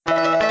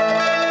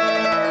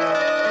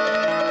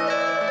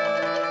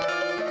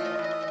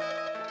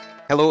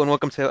Hello and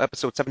welcome to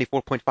episode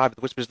 74.5 of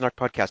the Whispers in Dark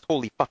podcast.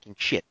 Holy fucking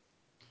shit.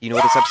 Do you know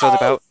what this episode's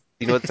Yes! about?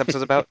 Do you know what this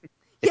episode's about? It's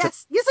a,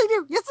 Yes, yes I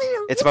do. Yes I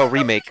do. it's Yes about I do.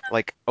 remake.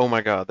 Like, oh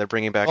my god, they're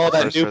bringing back Oh, the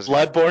that first new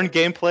Resident. Bloodborne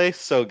gameplay,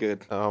 so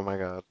good. Oh my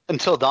god.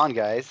 Until Dawn,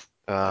 guys.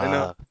 I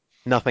know.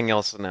 Nothing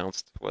else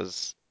announced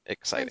was I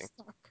exciting.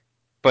 suck.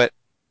 But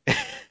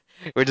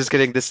we're just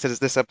kidding. This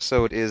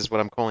episode is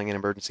what I'm calling an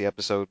emergency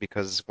episode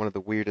because one of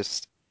the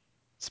weirdest,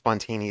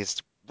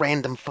 spontaneous,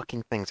 random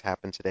fucking things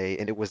happened today,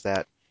 and it was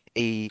that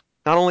a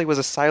not only was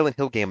a Silent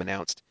Hill game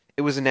announced,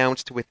 it was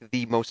announced with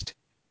the most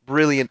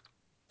brilliant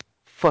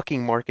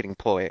fucking marketing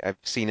ploy I've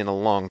seen in a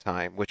long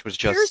time, which was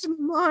There's just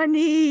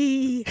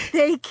money.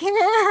 They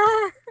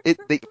care.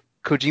 it.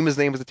 Kojima's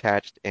name was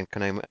attached, and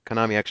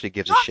Konami actually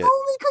gives a Not shit.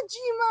 only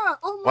Kojima.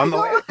 Oh Well,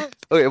 my god.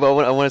 okay, well,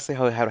 I want to say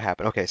how it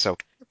happened. Okay, so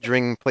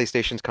during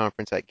PlayStation's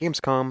conference at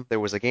Gamescom,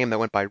 there was a game that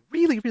went by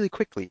really, really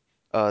quickly.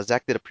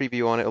 Zach did a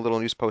preview on it, a little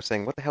news post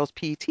saying, "What the hell's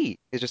PT?"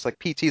 It's just like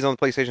PT's on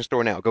the PlayStation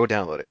Store now. Go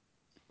download it.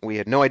 We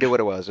had no idea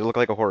what it was. It looked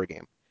like a horror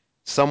game.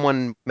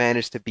 Someone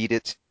managed to beat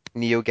it.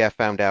 NeoGaf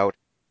found out.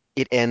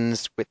 It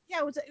ends with Yeah,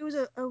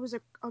 it was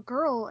a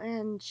girl,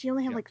 and she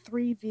only had yeah. like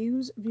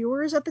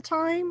viewers at the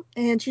time,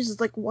 and she's just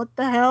like, "What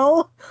the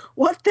hell?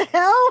 What the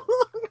hell?"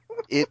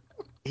 It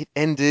it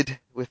ended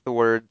with the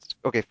words.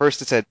 Okay,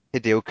 first it said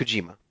Hideo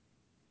Kojima,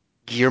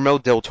 Guillermo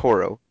del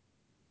Toro,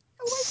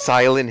 Oh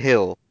Silent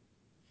Hill,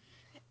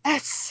 my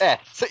god. S. Yeah.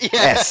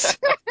 S.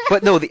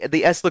 But no,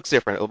 the S looks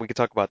different. We can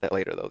talk about that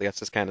later, though. The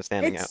S is kind of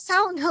standing It's out.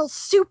 Silent Hill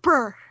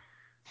Super.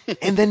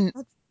 And then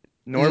That's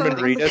Norman on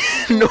the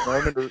Reedus. no, console.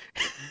 Norman.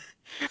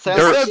 Sounds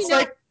It there. like sounds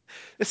like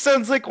it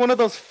sounds like one of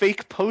those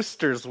fake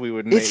posters we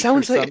would It make or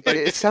sounds like something.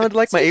 it sounded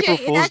like my April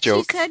CJ, it Fool's actually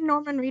joke. said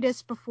Norman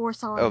Reedus before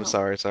Silent Oh,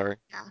 Hill. sorry.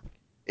 Yeah.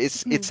 It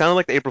sounded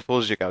like the April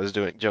Fool's joke I was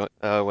doing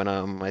when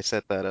I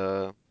said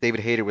that David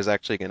Hayter was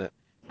actually gonna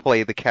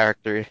play the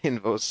character in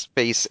both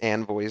face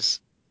and voice.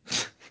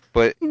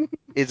 But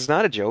it's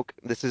not a joke.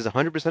 This is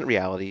 100%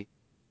 reality.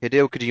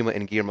 Hideo Kojima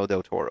and Guillermo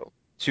del Toro,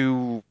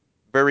 two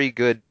very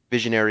good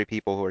visionary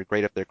people who are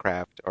great at their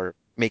craft, are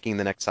making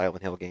the next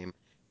Silent Hill game.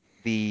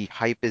 The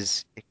hype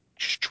is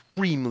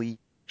extremely,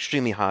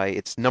 extremely high.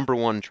 It's number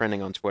one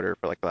trending on Twitter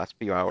for like the last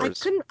few I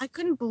hours. couldn't I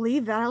couldn't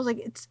believe that. I was like,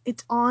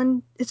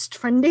 it's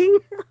trending.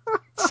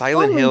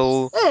 Silent Holy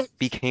Hill shit.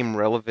 became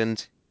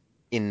relevant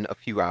in a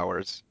few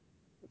hours.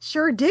 It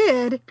sure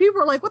did. People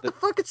were like, what the Th-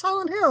 fuck is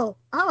Silent Hill?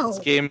 This Oh.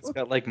 game's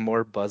got like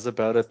more buzz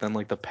about it than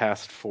like the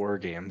past four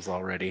games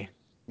already.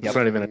 It's Yep,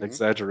 not even Mhm.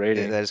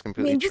 exaggerating. that is I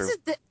completely mean, this true.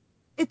 is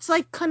it's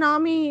like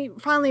Konami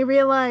finally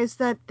realized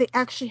that they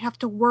actually have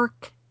to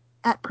work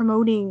at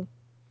promoting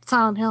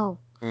Silent Hill.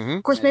 hmm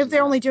Of course, maybe Imagine they're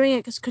that. only doing it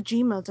because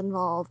Kojima's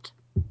involved.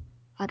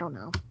 I don't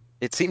know.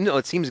 It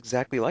seems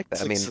exactly like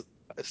that. I mean,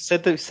 I've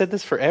said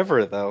this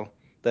forever though,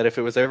 that if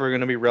it was ever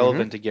going to be hmm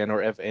relevant again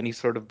or have any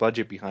sort of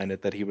budget behind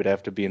it, that he would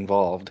have to be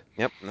involved.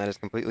 yep, that is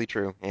completely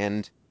true.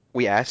 And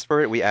we asked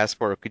for it. We asked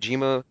for a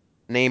Kojima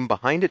name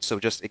behind it, so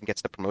just it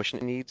gets the promotion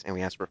it needs. And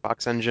we asked for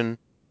Fox Engine,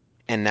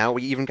 and now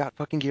we even got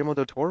fucking Guillermo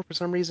del Toro for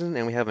some reason,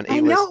 and we have an I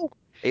A-list know.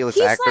 A-list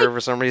He's actor like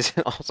for some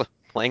reason also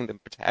playing the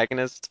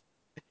protagonist.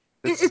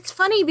 It's it's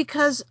funny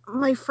because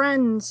my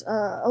friends,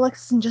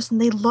 Alexis and Justin,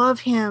 they love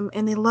him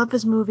and they love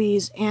his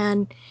movies,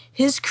 and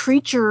his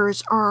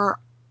creatures are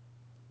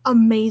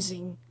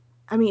amazing.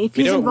 I mean, if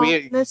We he's don't involved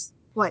in we this,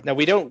 what? Now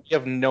we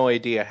have no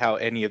idea how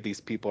any of these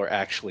people are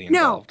actually No,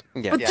 involved.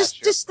 yeah, but Yeah, just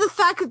true. just the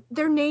fact that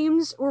their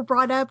names were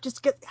brought up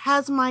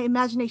has my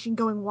imagination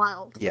going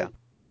wild yeah.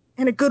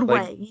 in a good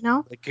Like way, you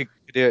know?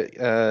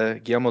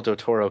 Guillermo del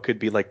Toro could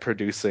be like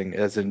producing,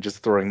 as in just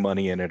throwing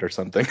money in it or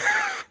something.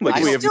 Like I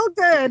He's we hope have. still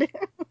good.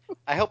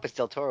 I hope it's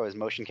Del Toro is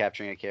motion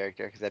capturing a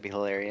character because that'd be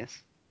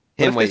hilarious.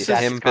 What Him, if wait, this That's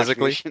is his him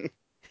physically? contribution.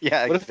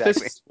 Yeah, what if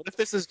exactly.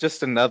 this is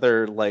just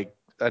another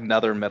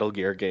Metal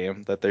Gear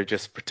game that they're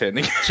just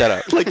pretending Shut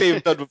up. like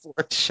they've done before.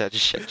 Just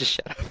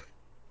shut up.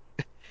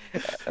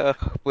 Uh,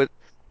 but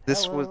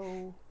this was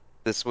Hello.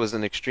 this was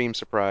an extreme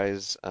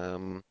surprise.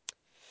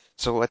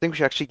 So I think we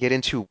should actually get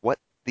into what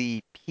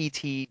the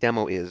PT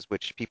demo is,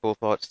 which people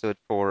thought stood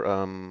for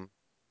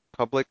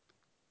public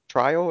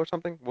trial or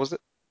something. What was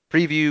it?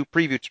 Preview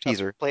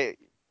teaser, Play.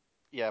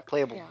 Yeah,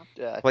 playable.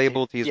 Yeah.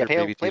 playable teaser,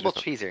 preview teaser, Playable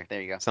teaser.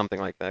 There you go. something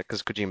like that.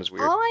 Because Kojima's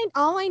weird.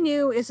 All I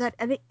knew is that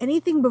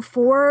anything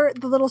before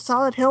the little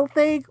Solid Hill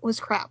thing was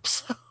crap.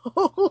 So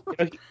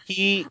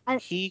You know, I,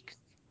 he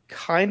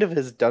kind of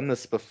has done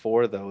this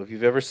before though. If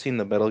you've ever seen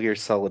the Metal Gear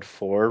Solid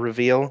 4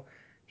 reveal,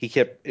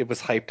 it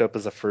was hyped up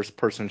as a first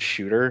person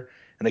shooter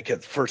and it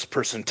kept first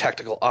person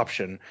tactical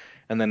option.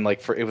 And then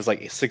it was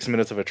like 6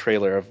 minutes of a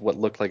trailer of what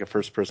looked like a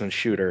first person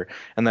shooter,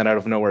 and then out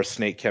of nowhere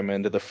Snake came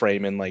into the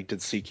frame and like did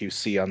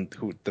CQC on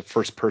the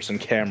first person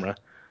camera.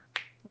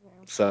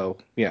 So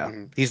yeah,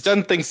 Hmm. he's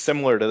done things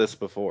similar to this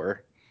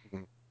before.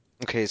 Mhm.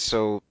 Okay,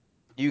 so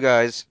you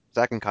guys,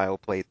 Zach and Kyle,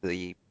 played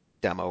the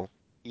demo.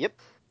 Yep.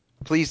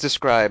 Please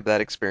describe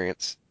that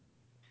experience.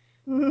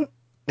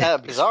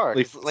 Bizarre.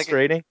 Really 'Cause, like,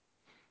 frustrating.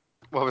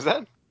 what was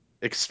that?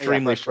 Yeah,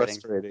 Extremely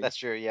frustrating. frustrating. That's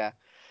true. Yeah.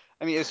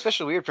 I mean, it was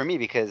especially weird for me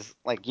because,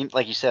 like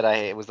you said,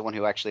 I was the one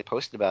who actually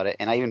posted about it,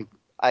 and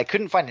I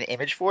couldn't find an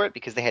image for it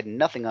because they had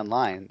nothing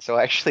online. So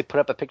I actually put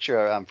up a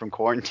picture from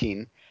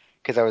quarantine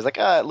because I was like,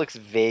 it looks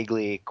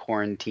vaguely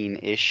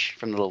quarantine-ish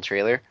from the little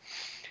trailer,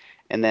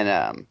 and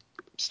then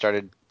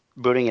started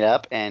booting it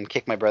up and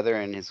kicked my brother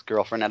and his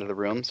girlfriend out of the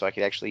room so I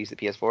could actually use the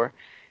PS4.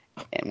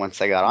 And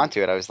once I got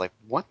onto it, I was like,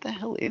 what the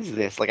hell is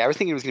this? Like, I was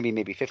thinking it was going to be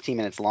maybe 15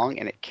 minutes long,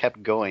 and it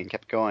kept going,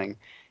 kept going.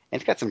 And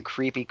it's got some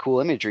creepy, cool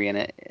imagery in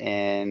it,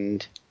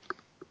 and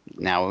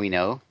now we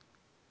know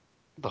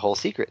the whole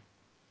secret.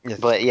 Yes.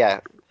 But yeah,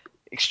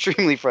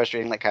 extremely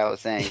frustrating, like Kyle was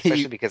saying,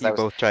 especially because I You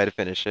was, both try to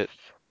finish it.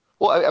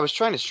 well, I was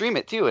trying to stream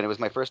it too, and it was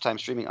my first time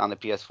streaming on the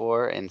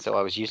PS4, and so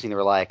I was using the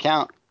Rely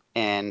account,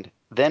 and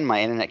then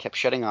my internet kept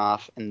shutting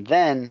off, and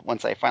then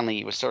once I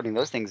finally was sorting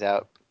those things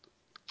out,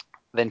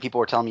 then people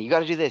were telling me, you got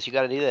to do this, you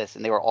got to do this,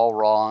 and they were all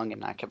wrong,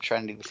 and I kept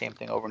trying to do the same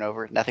thing over and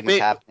over. Nothing was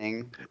Ba-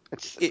 happening.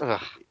 It's it, ugh.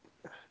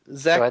 Go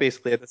Zach ahead.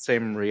 basically had the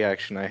same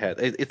reaction I had.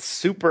 It's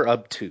super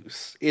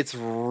obtuse. It's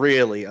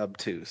really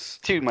obtuse.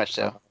 Too much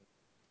Uh, so.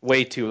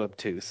 Way too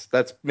obtuse.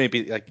 That's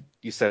maybe like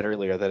you said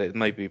earlier that it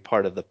might be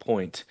part of the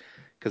point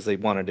because they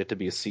wanted it to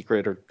be a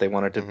secret or they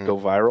wanted to Hmm. go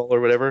viral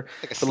or whatever.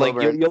 Like a But slow like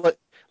burn.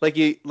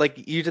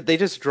 they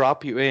just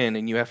drop you in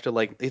and you have to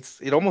like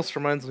it almost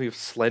reminds me of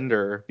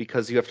Slender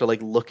because you have to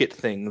like look at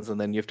things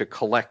and then you have to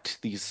collect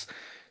these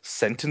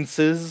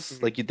sentences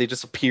Mhm. they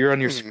just appear on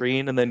your Mhm.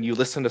 screen and then you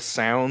listen to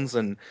sounds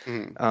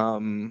Mhm.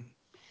 um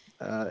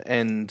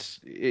and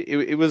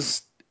it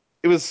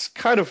was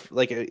kind of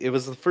like it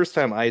was the first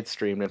time I had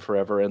streamed in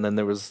forever, and then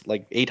there was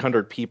like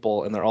 800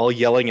 people, and they're all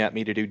yelling at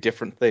me to do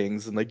different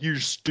things, and like you're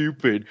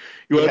stupid,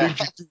 why Yeah.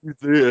 did you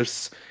do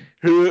this?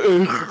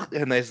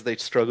 And they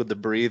struggled to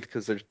breathe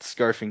because they're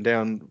scarfing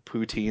down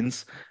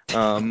poutines.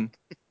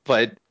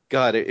 But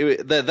God,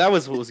 that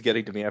was what was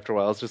getting to me after a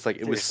while. It's just like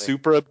it was Seriously.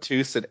 super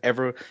obtuse and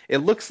it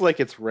looks like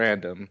it's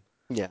random.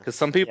 Yeah. Because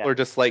some people Yeah. are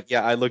just like,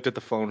 yeah, I looked at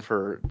the phone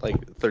for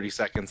like 30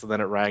 seconds and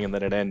then it rang and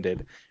then it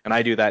ended. And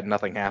I do that and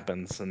nothing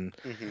happens.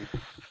 Mhm.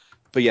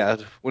 But yeah,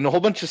 when a whole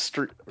bunch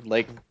of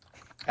like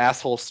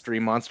asshole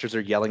stream monsters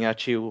are yelling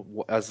at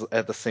you as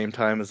at the same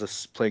time as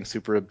this playing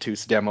super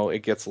obtuse demo, it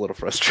gets a little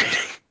frustrating.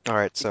 All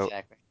right, so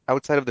Exactly.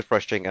 outside of the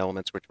frustrating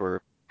elements, which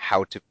were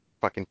how to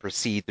fucking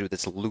proceed through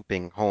this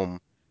looping home,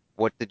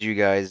 what did you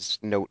guys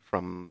note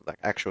from like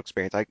actual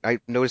experience? I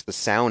noticed the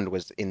sound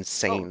was Oh,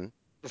 insane.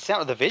 the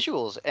sound, the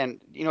visuals, and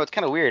it's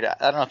kind of weird. I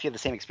don't know if you had the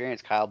same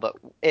experience, Kyle, but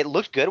it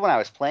looked good when I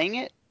was playing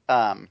it.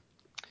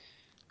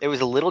 It was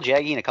a little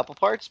jaggy in a couple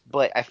parts,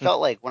 but I felt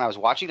like when I was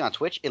watching it on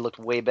Twitch, it looked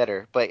way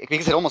better. But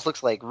because it almost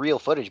looks like real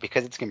footage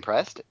because it's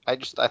compressed, I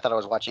thought I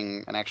was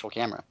watching an actual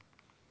camera.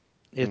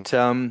 Hmm. It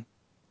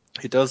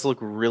it does look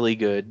really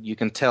good. You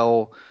can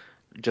tell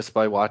just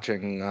by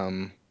watching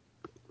the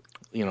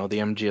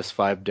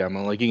MGS5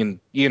 demo. Like you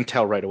can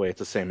tell right away it's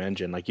the same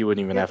engine. Like you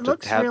wouldn't even It have to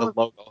looks have the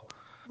logo.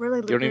 really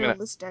You don't even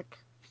realistic.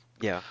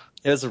 Yeah.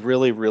 It has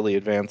really, really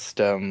advanced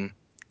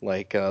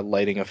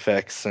lighting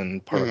effects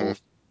and Hmm. particle.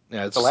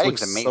 Yeah, it The just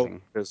lighting's looks so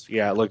amazing. gorgeous.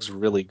 Yeah, it looks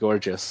really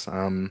gorgeous. I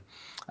don't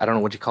know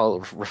what you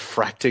call it,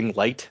 refracting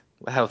light.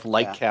 How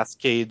light Yeah.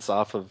 cascades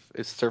off of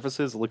its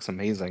surfaces. It looks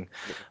amazing.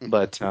 Yeah. Hmm.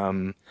 But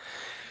I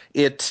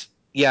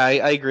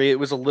agree. It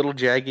was a little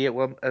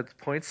jaggy at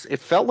points.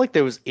 It felt like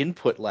there was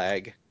input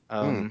lag.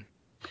 Hmm.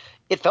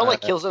 It felt Uh,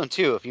 like Killzone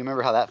 2, if you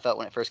remember how that felt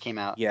when it first came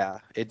out. yeah,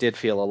 it did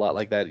feel a lot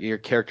like that. Your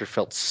character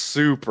felt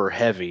super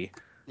heavy.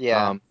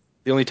 Yeah. Um,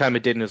 the only time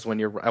it didn't is when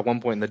you're at one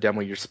point in the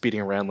demo you're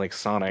speeding around like Hmm.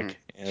 Sonic,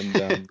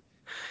 and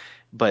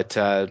but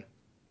this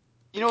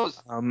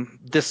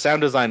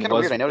sound It's design kind of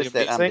weird. was I really noticed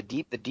that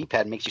amazing. the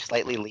D-pad makes you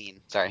slightly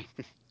lean. Sorry.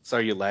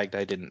 Sorry you lagged.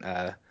 I didn't.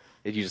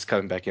 Did you just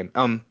coming back in?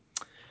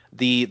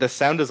 The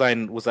sound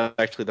design was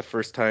actually the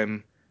first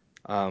time.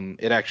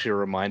 It actually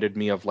reminded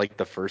me of like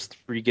the first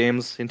three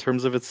games in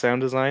terms of its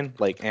sound design,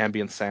 like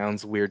ambient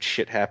sounds, weird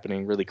shit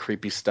happening, really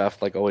creepy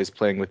stuff, like always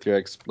playing with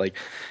your like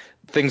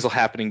things are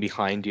happening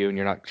behind you and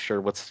you're not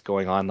sure what's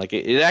going on. Like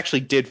it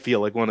actually did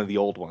feel like one of the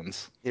old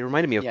ones. It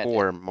reminded me of Yeah, it did.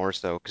 four more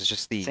so, because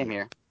just Same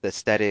here. the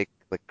aesthetic,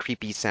 like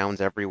creepy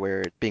sounds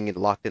everywhere, being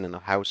locked in a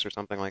house or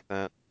something like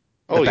that.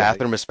 The Oh yeah,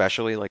 bathroom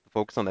especially, like the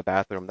focus on the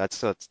bathroom,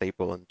 that's a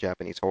staple in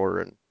Japanese horror.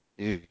 And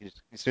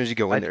as soon as you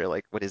go in I there,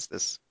 like, what is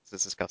this?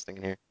 This is disgusting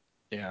in here.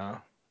 yeah.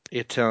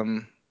 It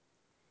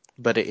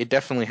but it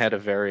definitely had a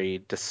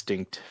very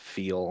distinct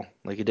feel.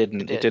 Like It it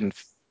did.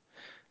 didn't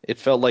it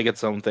felt like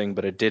its own thing,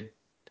 but it did.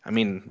 I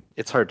mean,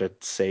 it's hard to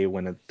say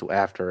when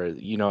after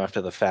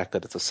the fact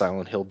that it's a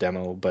Silent Hill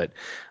demo, but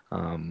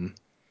um,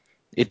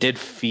 it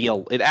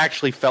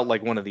actually felt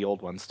like one of the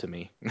old ones to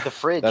me. The That's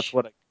fridge,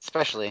 what I,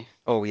 especially.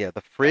 Oh yeah,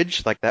 the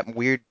fridge, like that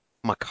weird,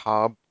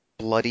 macabre,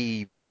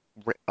 bloody.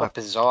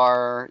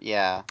 Bizarre.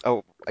 Yeah.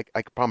 I'm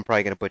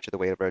probably gonna butcher the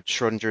way about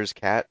Schrodinger's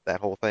cat.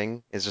 That whole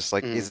thing is just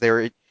like,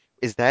 Mm.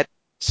 is that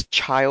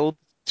child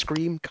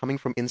scream coming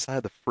from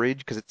inside the fridge?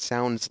 Because it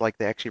sounds like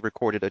they actually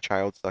recorded a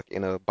child stuck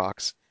in a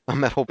box, a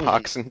metal Hmm.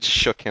 box, and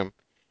shook him.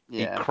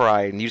 You Yeah.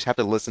 cry, and you just have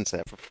to listen to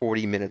that for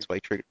 40 minutes while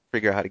you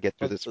figure out how to get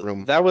through this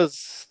room. That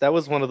was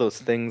one of those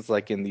things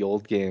like in the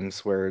old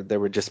games where there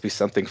would just be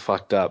something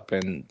fucked up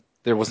and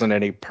there wasn't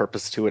any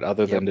purpose to it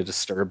other than to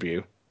disturb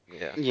you.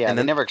 Yeah. Yeah, And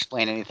they then never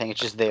explain anything. It's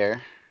just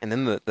there.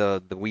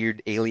 the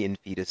weird alien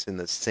fetus in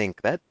the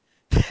sink.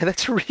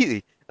 That's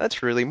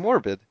really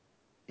morbid.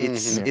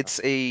 It's Hmm. Yeah.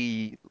 it's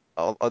a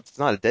it's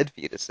not a dead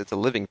fetus. It's a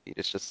living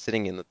fetus just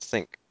sitting in the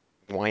sink,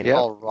 whining. Yep.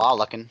 All raw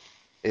looking.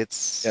 Yeah,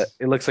 It's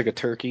it looks like a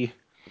turkey.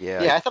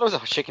 yeah. Yeah, I thought it was a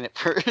chicken at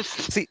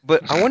first. See,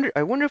 but I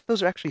wonder if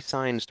those are actually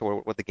signs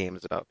toward what the game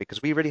is about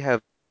because we already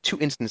have two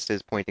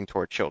instances pointing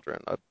toward children,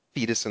 a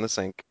fetus in the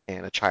sink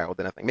and a child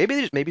in a thing.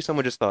 Maybe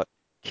someone just thought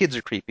kids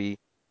are creepy,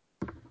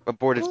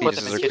 aborted Well, Put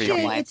them fetuses in are kids' creepy.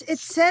 CJ, homeland.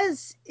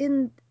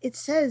 it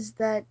says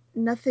that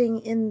nothing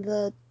in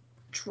the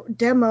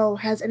demo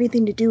has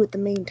anything to do with the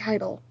main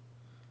title.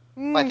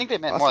 Well, I think they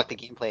meant more like the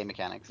Possibly. gameplay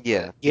mechanics,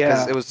 Yeah, but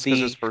because Yeah, it was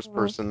the first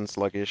person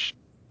sluggish.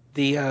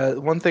 the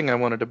one thing I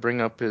wanted to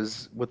bring up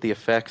is with the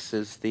effects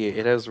is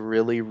it has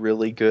really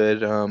really good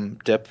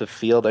depth of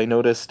field. I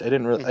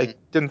hmm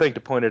didn't think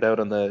to point it out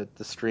on the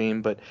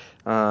stream, but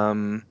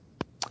um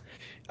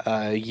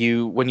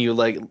you when you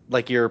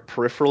like your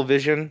peripheral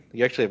vision,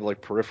 you actually have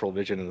like peripheral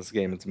vision in this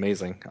game. It's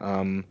amazing.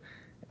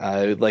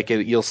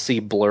 You'll see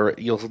blur,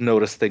 you'll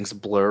notice things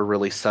blur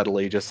really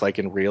subtly, just like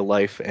in real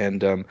life.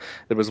 And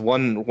there was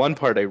one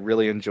part I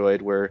really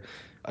enjoyed where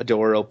a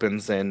door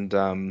opens and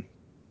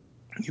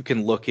you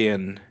can look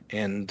in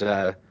and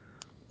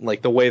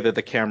like the way that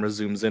the camera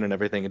zooms in and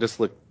everything, it just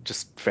looked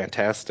just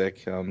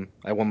fantastic.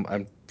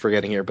 I'm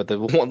forgetting here, but the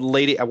one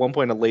lady at one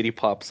point, a lady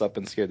pops up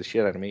and scared the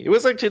shit out of me. It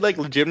was actually like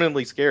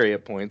legitimately scary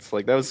at points.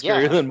 Like that was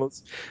scarier yeah. than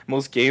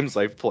most games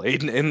I've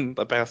played in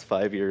the past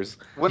 5 years.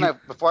 When You I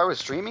before I was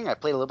streaming, I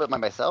played a little bit by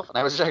myself, and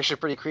I was actually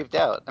pretty creeped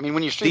out. I mean,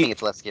 when you're The streaming,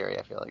 it's less scary.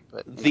 I feel like,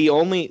 but you know.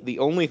 the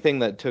only thing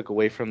that took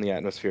away from the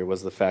atmosphere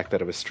was the fact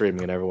that it was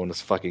streaming and everyone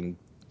was fucking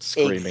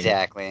screaming.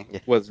 Exactly. yeah.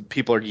 Was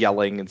people are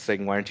yelling and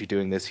saying, "Why aren't you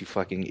doing this, you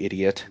fucking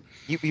idiot?"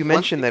 You One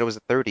mentioned thing, that it was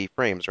at 30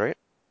 frames, right?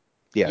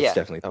 Yeah, it's yeah,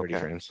 definitely 30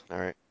 Okay. frames. All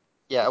right.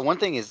 yeah. One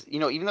thing is,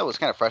 even though it was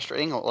kind of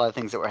frustrating, a lot of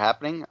things that were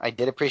happening, I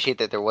did appreciate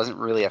that there wasn't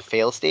really a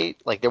fail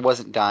state. Like there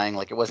wasn't dying.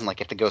 Like it wasn't like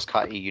if the ghost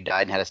caught you, you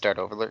died and had to start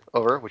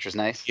over, which was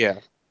nice. Yeah,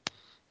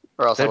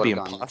 Or else I that'd would be have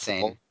gone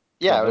impossible. insane.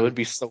 Yeah, Yeah, I that would would have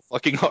be so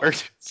fucking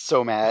hard.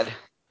 so mad.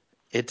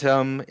 It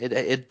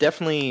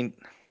definitely.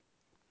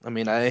 I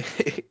mean, I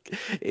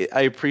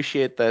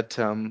appreciate that.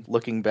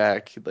 Looking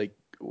back, like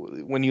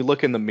when you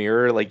look in the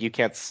mirror, like you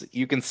can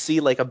see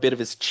like a bit of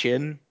his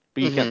chin,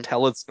 but you Hmm can't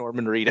tell it's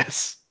Norman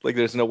Reedus. Like,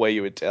 there's no way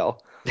you would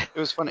tell. It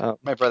was funny. Um,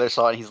 My brother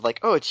saw it and he's like,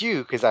 "Oh, it's you,"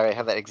 because I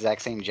have that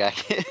exact same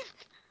jacket.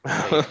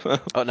 Like,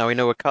 Oh, now we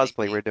know what like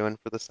cosplay me. we're doing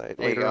for the site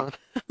There you later go.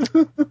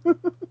 on.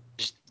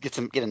 Just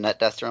get a nut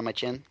duster on my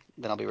chin,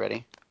 then I'll be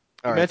ready.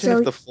 All right. Imagine if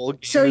So, the full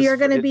so game is you're for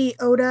gonna it. be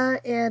Oda,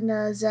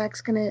 and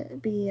Zach's gonna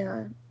be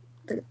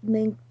the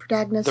main The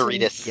protagonist, and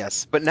Redis.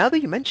 Yes, but now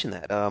that you mention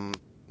that,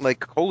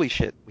 like holy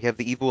shit, we have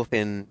the Evil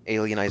Within,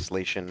 Alien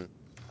Isolation,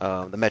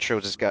 the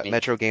Me.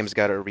 Metro games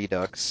got a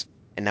Redux,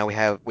 and now we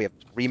have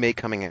remake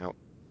coming out,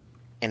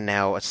 and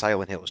now a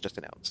Silent Hill is just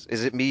announced.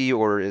 Is it me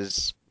or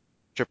is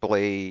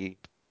AAA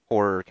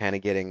horror kind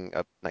of getting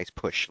a nice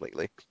push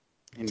lately?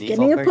 it's It's Indeed.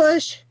 all getting a thanks.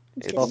 push.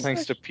 It's It's all getting It's a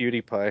thanks to push.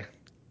 PewDiePie.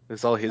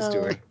 It's all his Oh,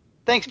 doing.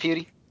 Thanks,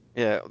 Pewdie.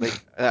 yeah,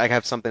 I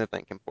have something to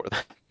thank him for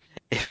that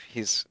if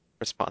he's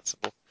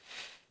responsible.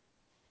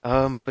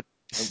 But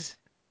this Um, is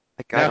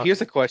like I Now don't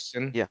here's a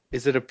question: yeah.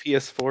 is it a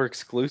PS4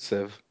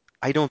 exclusive?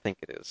 I don't think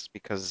it is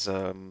because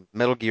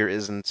Metal Gear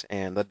isn't,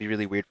 and that'd be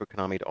really weird for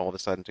Konami to all of a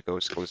sudden to go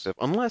exclusive,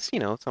 unless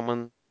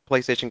someone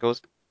PlayStation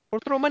goes or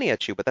throw money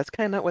at you, but that's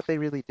kind of not what they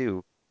really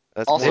do.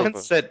 That's They more Also, of haven't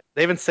a said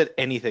they haven't said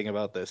anything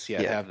about this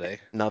yet, yeah, have they?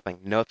 nothing,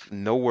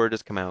 no word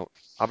has come out.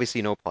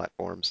 Obviously, no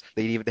platforms.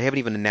 They haven't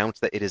even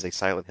announced that it is a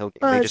Silent Hill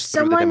game. They uh, just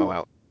threw the demo someone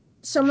out.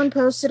 someone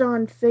posted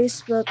on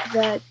Facebook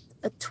that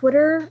a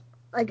Twitter,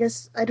 I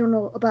guess I don't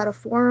know about a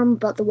forum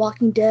about The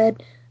Walking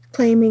Dead,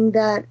 claiming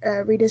that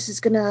Redis is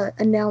gonna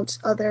announce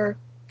other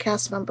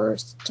cast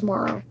members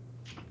tomorrow.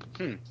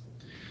 hmm.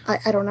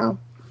 I don't know.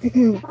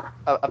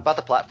 About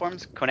the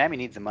platforms, Konami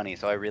needs the money,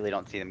 so I really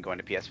don't see them going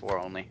to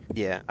PS4 only.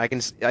 Yeah, I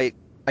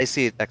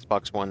see it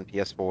Xbox One,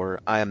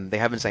 PS4. They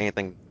haven't said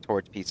anything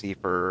towards PC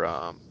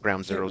for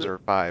Ground Yeah, Zeroes or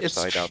 5, so It's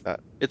I tr doubt that.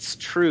 it's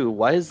true.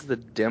 Why is the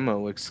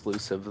demo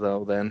exclusive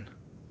though then?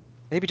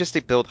 Maybe just they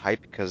build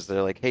hype because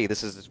they're like, hey,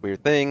 this is this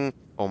weird thing.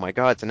 Oh my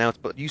God, it's announced.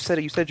 But you said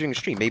during the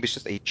stream. Maybe it's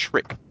just a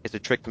trick. It's a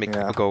trick to make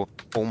Yeah. people go,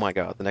 oh my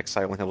God, the next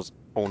Silent Hill is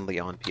only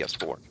on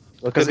PS4.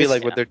 Well, it Because could be it's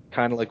like Yeah.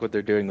 what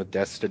they're doing with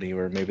Destiny,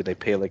 where maybe they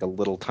pay like a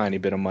little tiny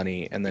bit of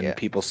money and then yeah,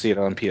 people see it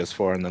on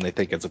PS4 and then they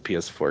think it's a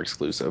PS4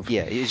 exclusive.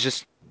 yeah. It's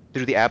just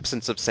through the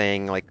absence of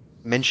saying like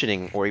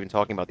mentioning or even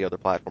talking about the other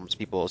platforms,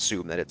 people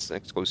assume that it's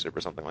exclusive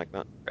or something like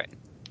that. Right.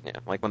 Yeah,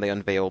 like when they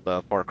unveiled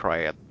Far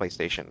Cry at the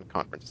PlayStation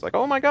conference. It's like,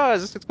 oh my God,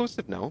 is this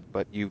exclusive? No,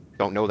 but you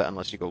don't know that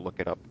unless you go look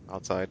it up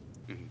outside.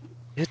 Mhm.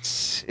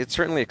 It's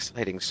certainly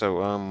exciting.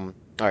 So, all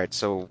right.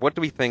 So, what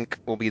do we think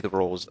will be the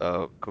roles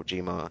of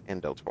Kojima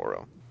and Del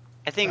Toro?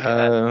 I think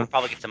we'll Uh,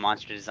 probably get some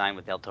monster design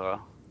with Del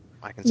Toro.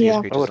 I can see his Yeah.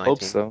 I Creatures would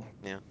hope 19. so.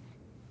 Yeah.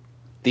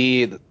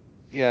 The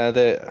yeah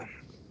the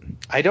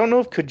I don't know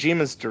if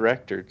Kojima's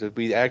director. Did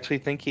we actually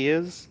think he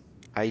is?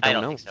 I I don't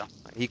don't know. think so.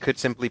 He could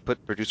simply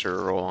put producer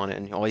role on it,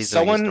 and all he's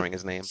doing is Someone throwing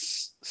his name.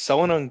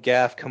 someone on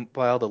Gaff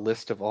compiled a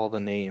list of all the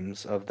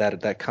names of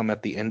that come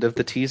at the end of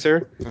the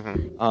teaser.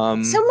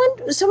 Hmm. Someone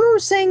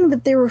was saying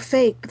that they were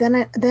fake, but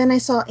then I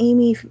saw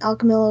Amy from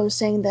Alchemillo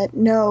saying that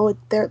no,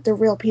 they're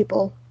real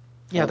people.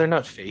 Yeah, they're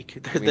not fake.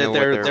 We know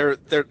what they're.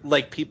 They're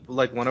like people.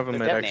 Like one of them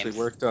They're had dev actually names.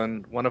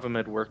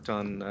 worked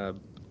on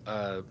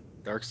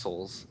Dark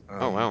Souls.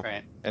 Oh wow.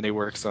 Right. And he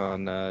works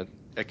on at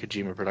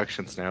Kojima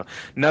Productions now.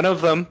 None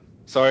of them.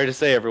 Sorry to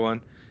say,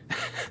 everyone.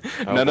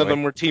 Oh None of boy.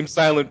 them were Team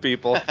Silent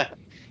people.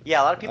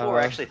 Yeah, a lot of people were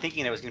Uh, actually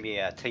thinking it was going to be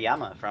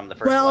Toyama from the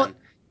first Well, one.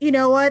 you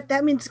know what?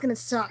 That means it's gonna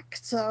suck.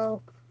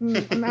 So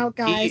I'm out,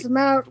 guys. he I'm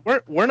out.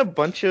 weren't a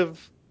bunch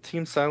of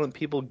Team Silent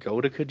people go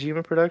to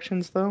Kojima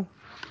Productions though?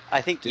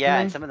 I think Didn't yeah,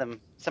 and they?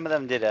 some of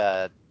them did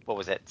what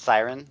was it?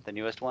 Siren, the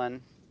newest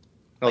one.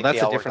 Oh, Like they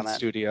that's a all worked on different that.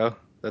 studio.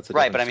 That's a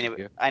Right, but different I mean,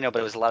 studio. I know, but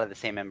it was a lot of the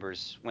same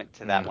members went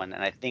to that Mm. one,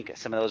 and I think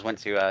some of those went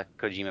to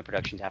Kojima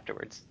Productions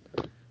afterwards.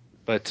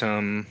 But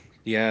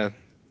yeah,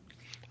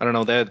 I don't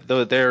know.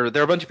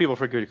 They're a bunch of people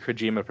for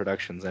Kojima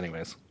Productions,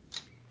 anyways.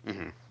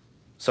 Hmm.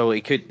 So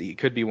it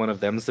could be one of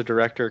them's the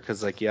director,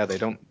 because like yeah, they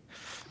don't.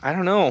 I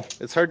don't know.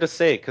 It's hard to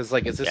say, because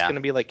like is this Yeah,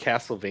 gonna be like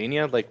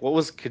Castlevania? Like what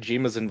was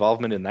Kojima's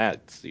involvement in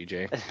that,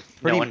 CJ? no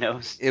Pretty. one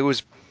knows. It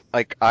was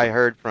like I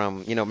heard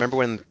from, remember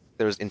when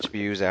there was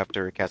interviews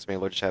after Castlevania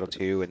Lord of Shadow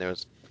 2, and there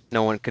was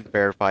no one could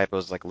verify if it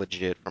was like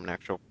legit from an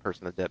actual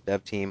person, the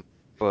dev team.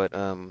 But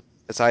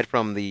aside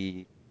from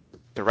the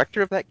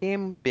director of that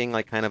game being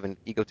like kind of an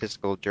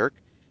egotistical jerk,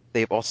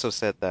 they've also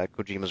said that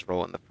Kojima's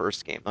role in the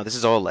first game. Now this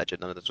is all alleged.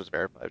 None of this was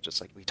verified. It was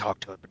just like we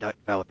talked to a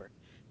developer,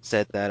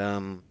 said that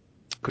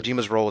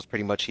Kojima's role was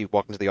pretty much he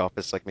walked into the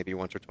office like maybe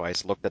once or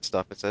twice, looked at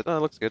stuff and said, "Oh,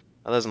 it looks good.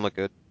 That doesn't look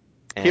good,"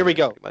 Here we and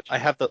go. pretty much I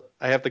have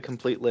the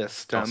complete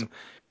list. awesome.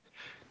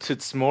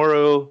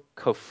 Tsutsumoro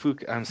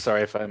Kofuka. I'm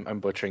sorry if I'm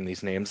butchering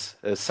these names.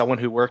 Someone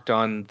who worked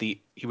on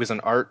he was an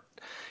art.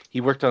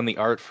 He worked on the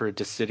art for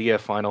Dissidia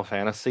Final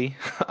Fantasy.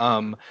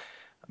 Um,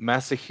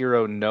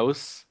 Masahiro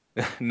Nos,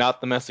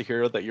 not the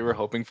Masahiro that you were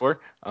hoping for.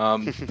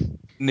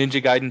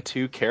 Ninja Gaiden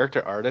 2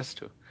 character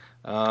artist.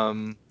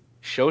 Um,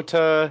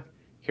 Shota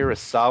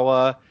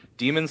Hirasawa,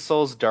 Demon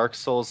Souls, Dark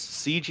Souls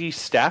CG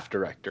staff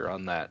director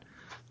on that.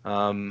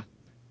 Um,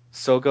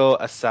 Sogo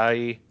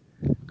Asai,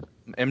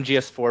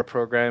 MGS4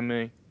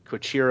 programming,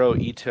 Koichiro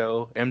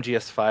Ito,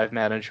 MGS5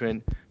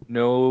 management,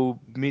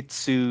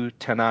 Nomitsu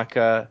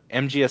Tanaka,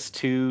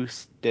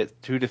 MGS2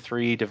 2 to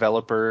 3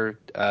 developer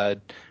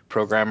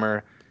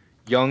programmer,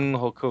 Young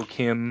Hoko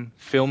Kim,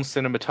 film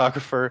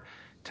cinematographer,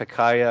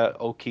 Takaya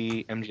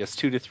Oki,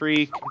 MGS2 to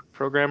 3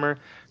 programmer,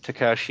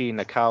 Takashi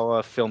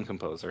Nakawa, film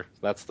composer.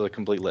 That's the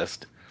complete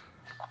list.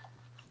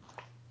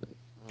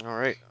 All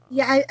right.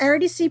 Yeah, I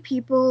already see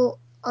people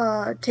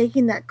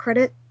taking that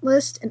credit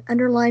list and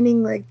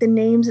underlining like the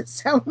names that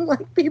sound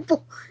like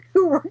people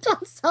who worked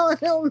on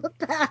Silent Hill in the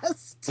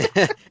past.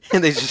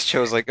 And they just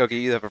chose like, okay,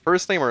 you have a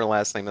first name or a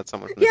last name that's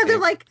someone from the Yeah, they're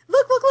team. like,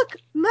 look,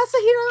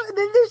 Masahiro, and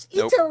then there's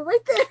Nope. Ito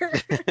right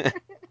there.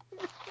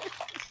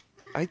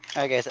 All right,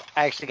 guys,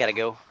 I actually gotta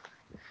go.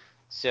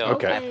 So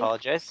Okay. I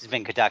apologize. It's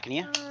been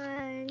Kodakinia.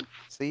 Bye.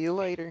 See you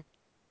later.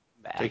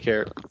 Bye. Take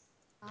care.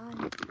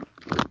 Bye.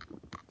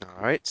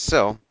 All right.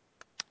 So,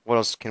 what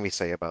else can we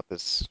say about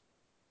this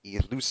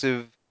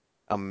elusive,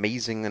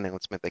 amazing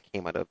announcement that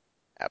came out of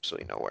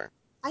absolutely nowhere?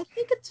 I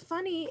think it's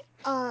funny.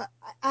 I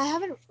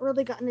haven't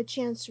really gotten a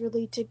chance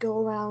really to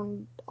go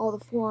around all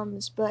the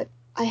forums, but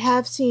I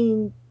have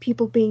seen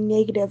people being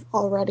negative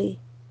already,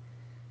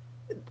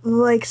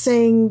 like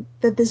saying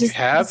that this You is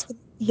have?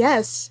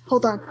 yes.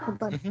 Hold on.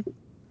 Mhm.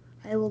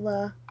 I will.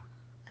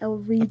 I will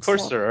Of read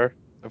course some, there are.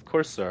 Of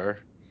course there are.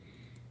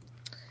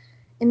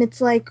 and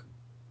it's like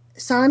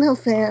Silent Hill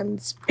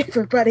fans,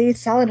 everybody,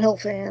 Silent Hill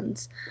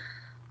fans.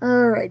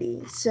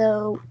 Alrighty,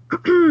 so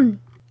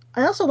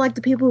I also like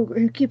the people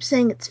who keep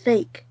saying it's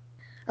fake.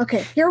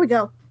 Okay, here we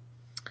go.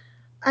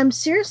 I'm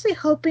seriously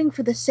hoping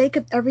for the sake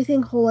of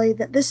everything holy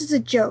that this is a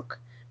joke,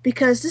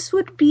 because this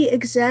would be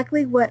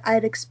exactly what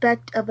I'd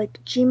expect of a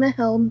Kojima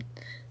Hill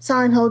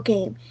Silent Hill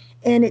game,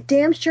 and it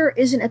damn sure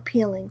isn't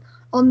appealing.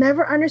 I'll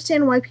never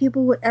understand why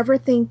people would ever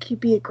think he'd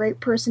be a great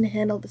person to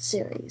handle the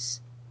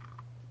series.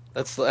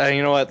 That's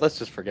you know what? Let's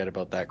just forget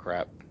about that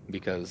crap,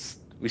 because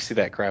we see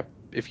that crap.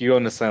 If you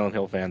own the Silent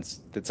Hill fans,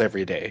 it's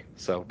every day,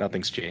 so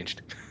nothing's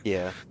changed.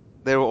 Yeah,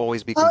 there will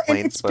always be Oh, and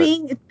complaints, but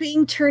it's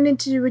being turned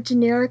into a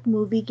generic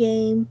movie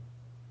game.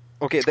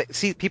 okay,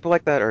 see, people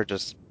like that are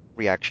just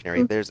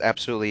reactionary. Mm. There's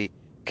absolutely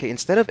okay.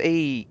 Instead of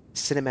a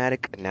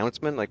cinematic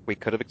announcement like we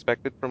could have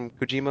expected from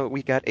Kojima,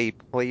 we got a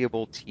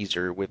playable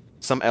teaser with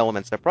some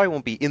elements that probably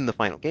won't be in the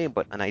final game,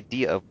 but an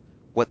idea of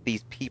what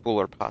these people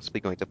are possibly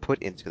going to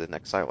put into the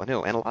next Silent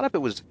Hill. And a lot of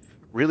it was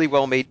really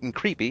well made and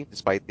creepy,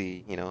 despite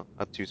the,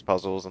 obtuse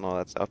puzzles and all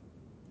that stuff.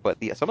 But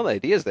some of the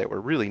ideas there were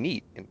really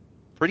neat and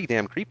pretty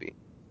damn creepy.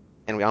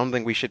 and I don't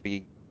think we should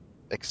be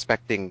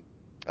expecting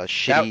a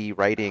That shitty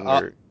writing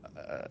uh, or.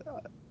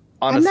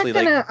 honestly,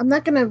 like I'm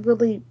not gonna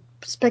really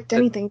expect th-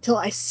 anything until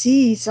I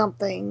see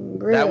something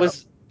that real.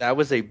 was that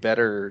was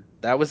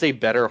a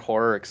better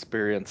horror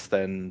experience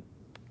than,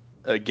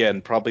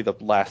 again, probably the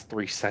last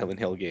three Silent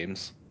Hill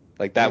games.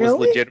 Like that was Really?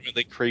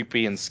 legitimately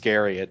creepy and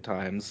scary at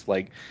times.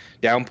 Like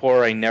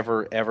Downpour, I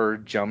never ever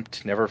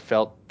jumped, never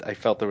felt I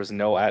felt there was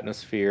no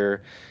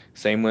atmosphere.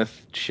 Same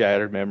with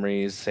Shattered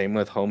Memories, same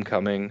with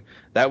Homecoming.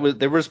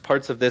 There was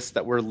parts of this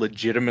that were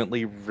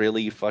legitimately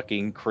really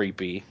fucking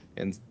creepy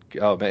and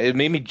oh man, it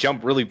made me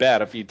jump really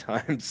bad a few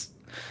times.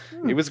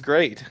 Hmm. It was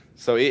great.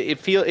 So it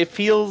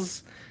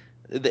feels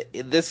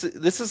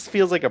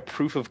feels like a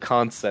proof of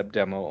concept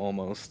demo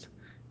almost,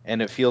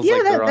 and it feels Yeah,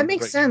 like they're that on the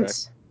makes right track.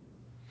 sense.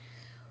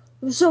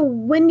 So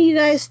when do you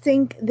guys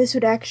think this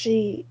would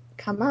actually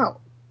come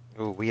out?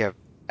 Oh, we have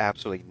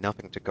absolutely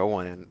nothing to go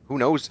on, and who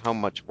knows how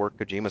much work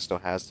Kojima still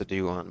has to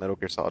do on Metal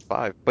Gear Solid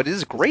 5. But it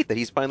is great that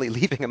he's finally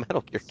leaving a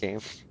Metal Gear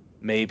game.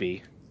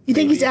 Maybe, You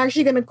think he's maybe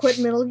actually gonna quit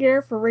Metal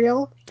Gear for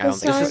real I don't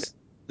this think this so. time? is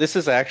this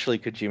is actually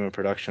Kojima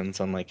Productions,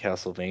 unlike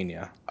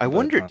Castlevania. I But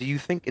wonder, do you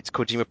think it's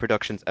Kojima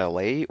Productions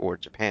LA or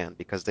Japan?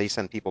 Because they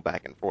send people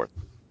back and forth.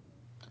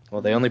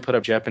 well, they only put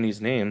up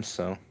Japanese names,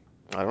 so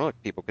I don't know,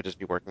 if people could just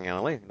be working in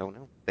LA. I don't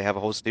know. They have a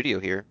whole studio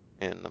here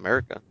in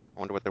America. I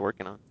wonder what they're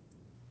working on.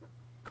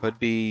 Could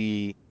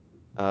be,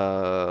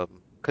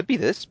 could be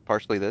this,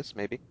 partially this,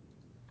 maybe.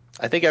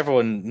 I think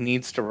everyone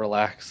needs to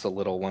relax a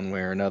little one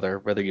way or another,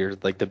 whether you're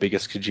like the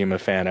biggest Kojima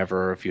fan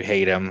ever or if you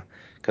hate him,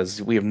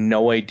 because we have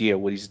no idea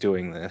what he's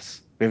doing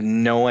this. We have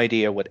no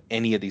idea what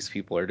any of these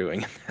people are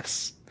doing in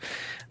this.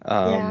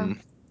 Yeah,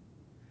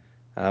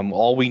 Um,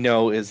 all we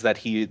know is that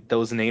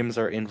those names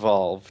are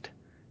involved.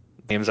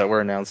 Names that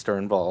were announced are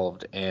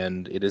involved,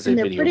 and it is a and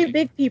they're video pretty game.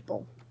 big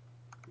people.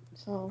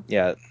 So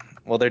Yeah,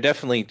 well, they're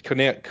definitely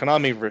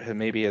Konami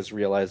maybe has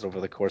realized over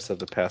the course of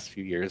the past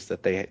few years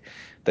that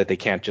they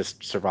can't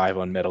just survive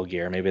on Metal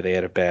Gear. Maybe they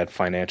had a bad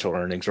financial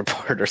earnings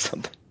report or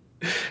something,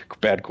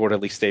 bad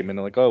quarterly statement.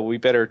 Like, oh, we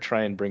better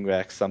try and bring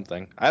back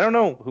something. I don't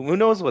know. Who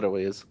knows what it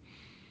is?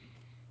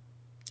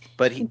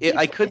 But and people,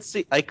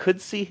 I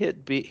could see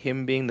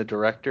him being the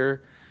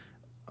director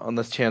on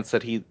this chance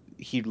that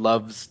he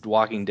loves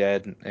Walking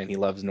Dead and he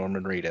loves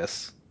Norman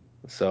Reedus.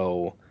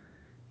 So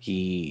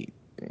he,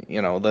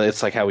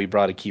 it's like how we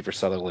brought a Kiefer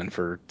Sutherland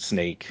for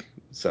Snake.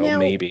 So now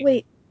maybe.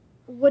 wait,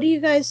 what do you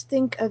guys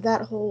think of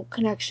that whole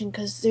connection?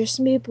 Because there's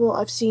some people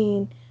I've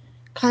seen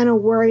kind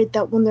of worried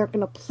that when they're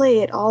gonna play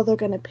it, all they're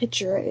gonna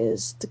picture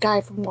is the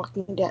guy from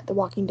Walking Dead, The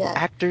Walking Dead.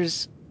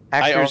 Actors,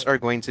 I actors al- are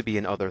going to be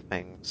in other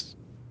things.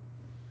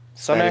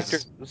 some That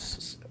is,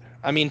 actors.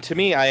 I mean, to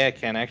me, I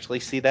can actually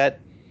see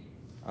that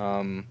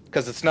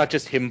because it's not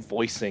just him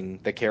voicing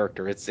the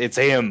character; it's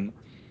him.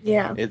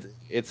 Yeah,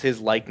 It's his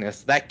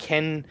likeness that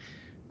can.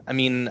 I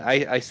mean,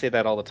 I say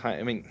that all the time.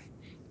 I mean,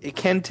 it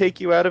can take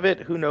you out of it.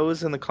 Who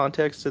knows in the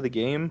context of the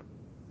game?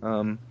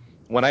 Um,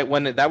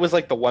 that was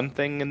like the one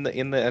thing in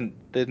the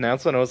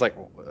announcement, I was like,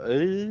 what?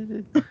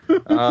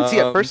 see,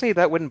 yeah, Um, personally,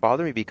 that wouldn't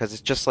bother me because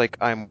it's just like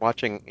I'm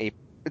watching a.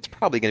 It's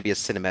probably going to be a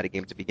cinematic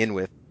game to begin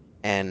with,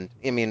 and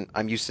I mean,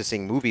 I'm used to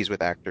seeing movies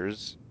with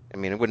actors. I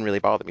mean, it wouldn't really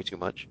bother me too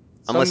much,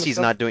 unless some he's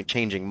some not doing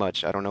changing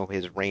much. I don't know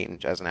his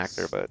range as an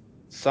actor, but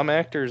some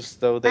actors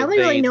though I they only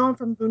really they know him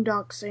from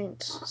Boondock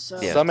Saints. So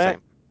yeah, some same.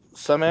 act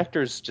some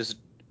actors just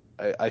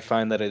I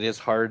find that it is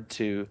hard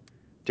to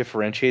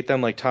differentiate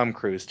them. Like Tom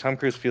Cruise. Tom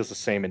Cruise feels the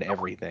same in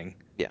everything.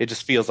 Yeah, It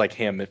just feels like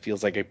him. It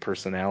feels like a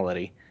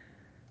personality.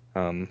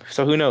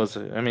 So who knows?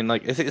 I mean,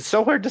 like it's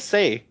so hard to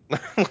say,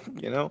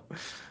 you know.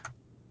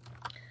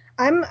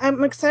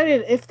 I'm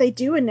excited if they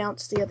do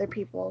announce the other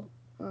people.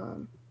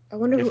 Um, I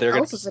wonder If who they're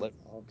gonna else is like,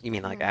 involved. you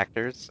mean like Yeah,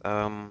 actors?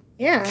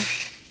 yeah.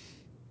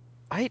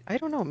 I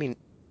don't know. I mean,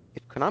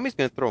 if Konami's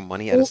going to throw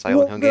money at a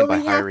Silent Hill game Will by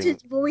we have to? hiring,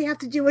 Will we have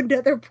to do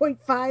another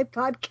point five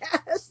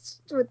podcast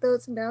with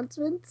those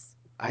announcements?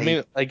 I I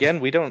mean, again,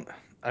 we don't.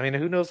 I mean,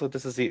 who knows what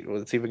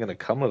what's even gonna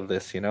come of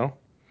this? You know,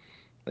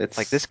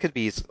 like it's this could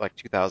be like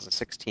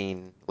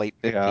 2016, late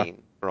yeah,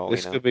 15 for all we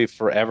this know. could be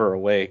forever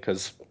away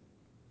because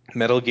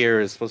Metal Gear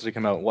is supposed to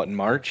come out what in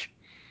March,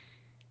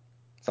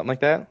 something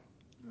like that.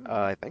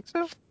 I think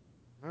so. I'm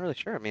not really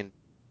sure. I mean,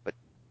 but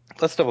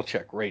Let's double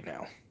check right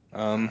now.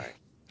 all Um, right,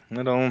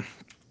 little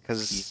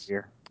P because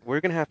here.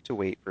 we're gonna have to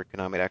wait for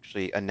Konami to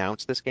actually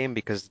announce this game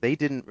because they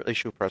didn't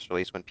issue a press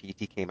release when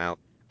PT came out.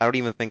 I don't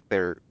even think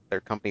their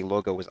company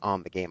logo was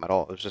on the game at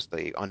all. It was just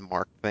a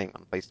unmarked thing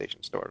on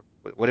PlayStation Store.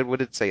 What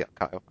did it say,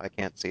 Kyle? I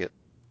can't see it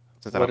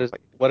since I don't play.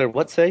 What did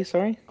what say?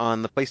 Sorry,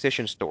 On the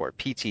PlayStation Store,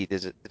 PT,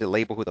 did it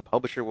label who the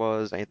publisher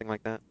was, anything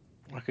like that?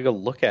 I could go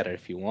look at it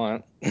if you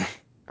want.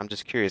 I'm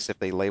just curious if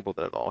they labeled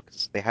it at all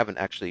because they haven't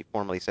actually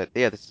formally said,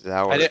 yeah, this is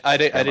our I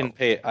demo. didn't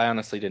pay. I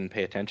honestly didn't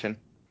pay attention.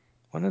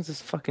 When is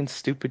this fucking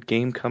stupid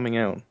game coming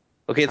out?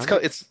 Okay, I'm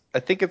not. it's I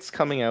think it's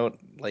coming out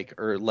like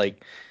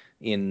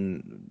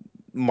in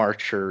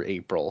March or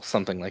April,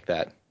 something like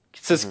that. It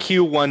says Mhm.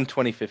 Q1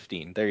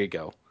 2015. There you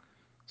go.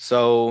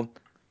 So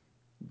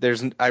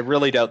I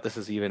really doubt this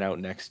is even out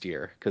next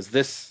year because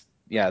this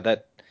yeah,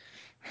 that.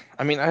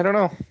 I mean, I don't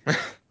know.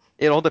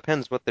 It all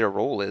depends what their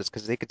role is,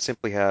 because they could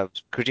simply have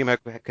Kojima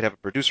could have a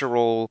producer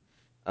role.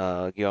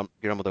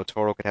 Guillermo del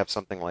Toro could have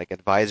something like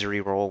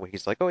advisory role where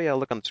he's like, oh yeah,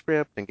 look on the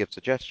script and give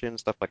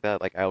suggestions, stuff like that,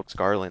 like Alex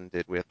Garland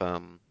did with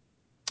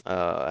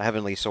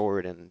Heavenly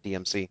Sword and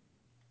DMC.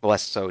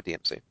 Less so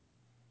DMC.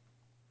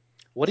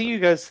 What do So you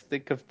guys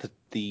think of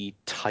the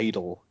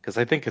title? Because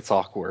I think it's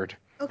awkward.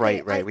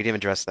 Okay, right. We didn't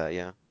address that.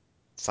 Yeah,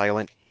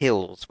 Silent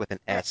Hills with an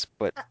I, S,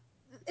 but I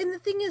and the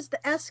thing is,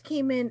 the S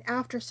came in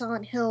after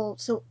Silent Hill,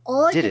 so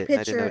all I did could it?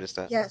 I didn't picture, notice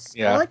that. yes,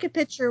 all Yeah. I could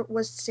picture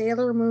was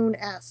Sailor Moon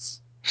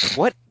S,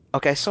 What?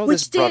 Okay, I saw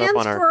which this brought up stands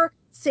on our. for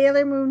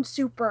Sailor Moon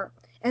Super,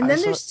 and I then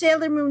saw. there's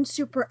Sailor Moon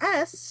Super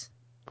S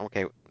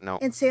Okay, no,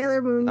 and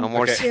Sailor no Moon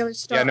more, Okay. Sailor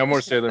Yeah, no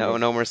more Stars. Sailor Moon.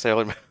 no more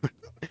Sailor Moon.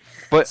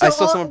 But I So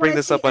saw all, someone when bring I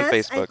this see up on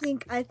S,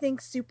 Facebook. I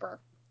think Super.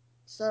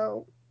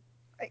 So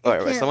All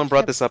it right, can't someone it brought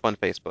can't. this up on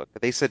Facebook.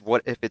 They said,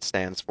 what if it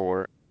stands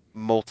for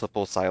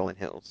multiple Silent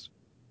Hills?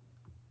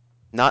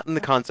 Not in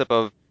the concept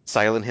of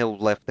Silent Hill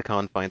left the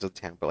confines of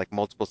the town, but like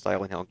multiple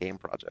Silent Hill game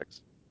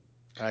projects.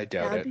 I That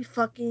doubt would it. be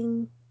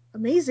fucking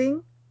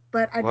amazing.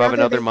 But I'd We'll have rather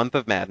another they. month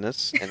of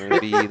madness, and it'll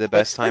be the But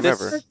best time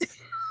ever. this,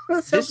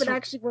 Let's hope this, it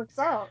actually works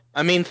out.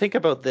 I mean, think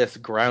about this.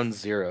 Ground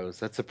Zeroes.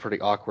 That's a pretty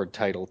awkward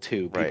title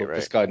too. People have Right.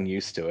 just gotten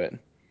used to it.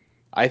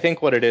 I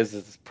think what it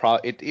is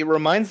it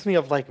reminds me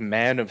of like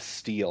Man of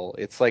Steel.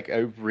 It's like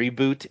a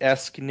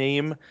reboot-esque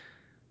name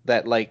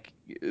that like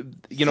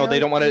they So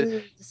don't want to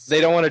please.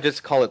 they don't want to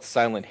just call it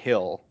Silent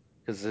Hill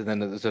because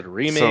then is it a So,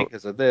 remake?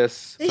 Is it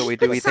this? They should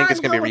do put we think it's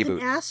Silent gonna Hill be with a an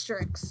reboot?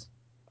 asterisk.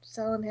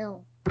 Silent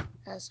Hill.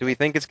 Do we Asterisk.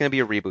 think it's gonna be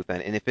a reboot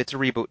then? And if it's a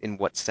reboot, in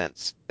what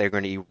sense? They're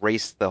going to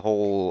erase the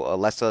whole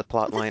Alessa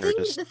plot line, or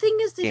just The thing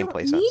is, they don't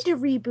gameplay need sense? to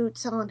reboot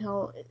Silent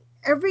Hill.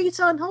 Every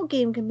Silent Hill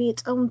game can be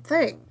its own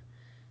thing.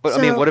 But I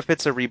mean, So what if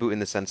it's a reboot in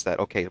the sense that,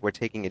 okay, we're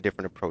taking a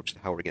different approach to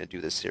how we're going to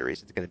do this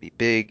series. It's going to be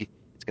big,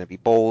 it's going to be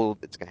bold,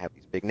 it's going to have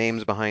these big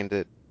names behind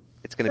it.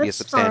 It's going to be a that's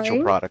substantial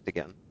fine. product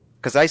again.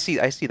 Because I see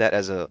that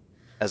as a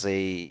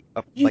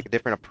You like a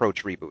different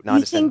approach reboot, not you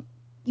just an. think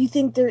you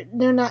think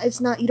they're not? It's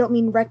not. You don't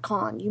mean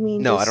retcon. You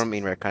mean No, I just don't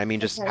mean retcon. I mean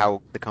just okay.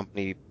 how the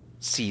company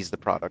sees the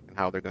product and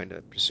how they're going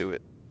to pursue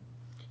it.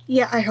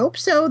 Yeah, I hope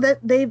so. That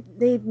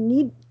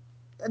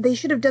they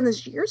should have done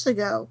this years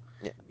ago,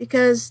 Yeah.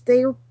 because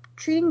they were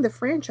treating the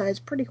franchise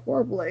pretty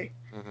horribly.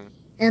 Hmm.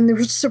 And they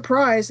were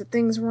surprised that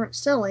things weren't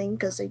selling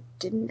because they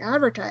didn't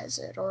advertise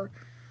it, or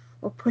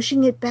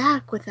pushing it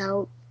back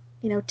without,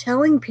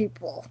 telling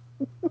people.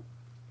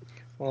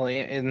 Well,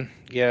 and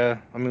yeah,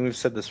 I mean we've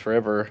said this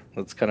forever.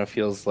 It kind of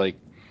feels like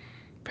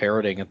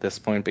parroting at this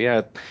point, but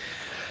yeah,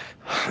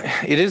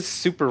 it is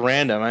super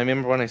random. I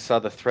remember when I saw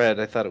the thread,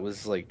 I thought it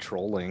was like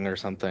trolling or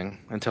something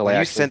until I When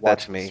you actually sent that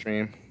to watched the me,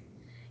 stream.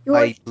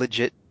 Well, I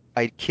legit,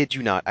 I kid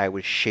you not, I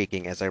was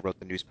shaking as I wrote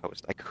the news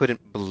post. I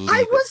couldn't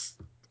I believe it. was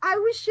I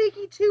was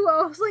shaky too.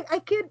 I was like, I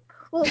could.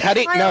 Well, How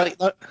do you, Kyle,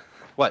 no,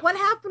 what? what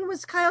happened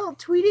was Kyle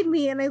tweeted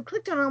me, and I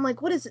clicked on it. I'm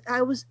like, what is it?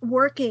 I was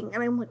working,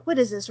 and I'm like, what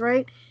is this,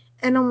 right?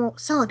 And I'm like,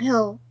 Silent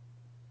Hill.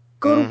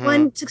 Go to Hmm.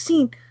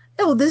 116.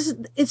 Oh, this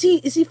is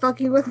he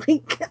fucking with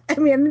me? I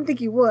mean, I didn't think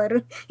he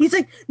would. He's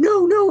like,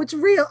 no, it's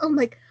real. I'm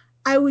like,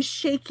 I was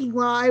shaking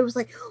while I was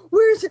like,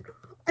 where is it?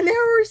 An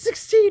hour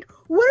 16.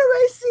 What am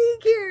I seeing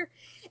here?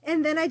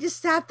 And then I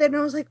just sat there and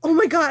I was like, oh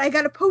my god, I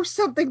gotta post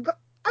something, but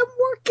I'm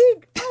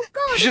working. Oh You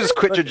god, should just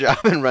quit your job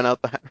and run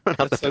out the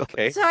That's building.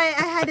 okay. so I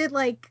had to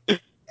like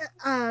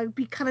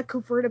be kind of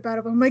covert about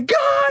it. But I'm like,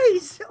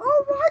 guys,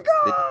 oh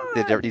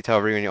Did my you god. tell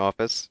everyone in your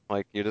office?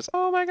 Like, you're just,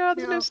 oh my God,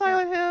 there's a new No,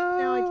 Silent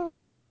no, I did. Hill.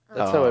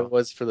 That's how it Oh,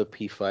 was for the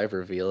P5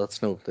 reveal.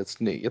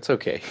 It's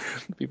okay.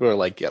 People are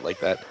like like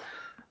that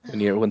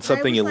when But I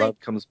something was you like, love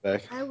comes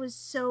back. I was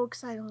so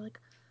excited. I'm like,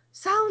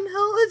 Silent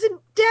Hill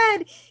isn't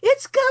dead.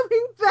 It's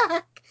coming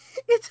back.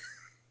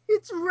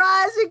 It's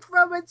rising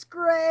from its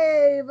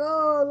grave.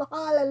 Oh,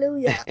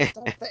 hallelujah!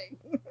 Something.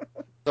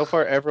 So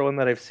far, everyone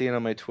that I've seen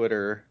on my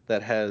Twitter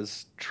that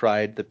has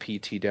tried the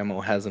PT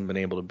demo hasn't been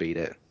able to beat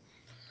it.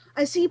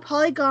 I see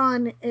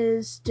Polygon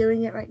is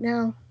doing it right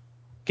now.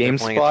 they're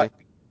playing it GameSpot too.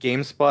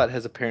 GameSpot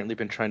has apparently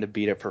been trying to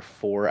beat it for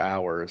 4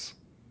 hours.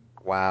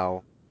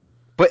 Wow.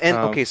 But and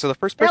Um, okay, so the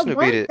first person who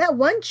beat it That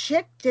one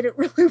chick did it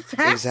really fast,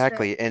 man.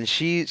 exactly, and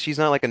she's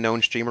not like a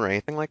known streamer or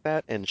anything like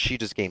that, and she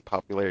just gained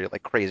popularity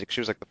like crazy. 'Cause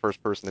she was like the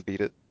first person to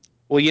beat it.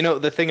 well,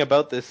 the thing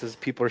about this is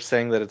people are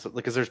saying that it's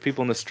because there's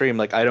people in the stream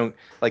like I don't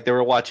like they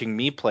were watching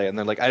me play and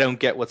they're like I don't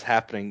get what's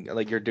happening.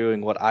 Like you're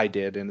doing what I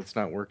did and it's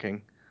not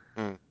working.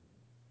 Mm.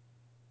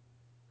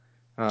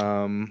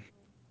 Um,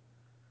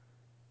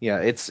 yeah,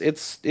 it's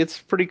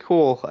pretty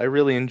cool. I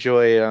really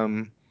enjoy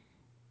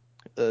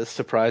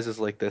surprises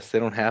like this. They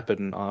don't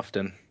happen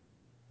often.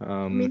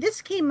 I mean, Um,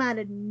 this came out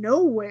of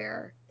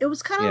nowhere. It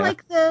was kind of yeah,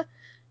 like the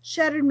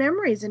Shattered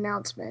Memories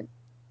announcement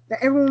that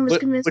everyone was but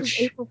convinced was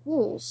April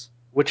Fool's.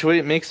 which way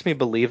it makes me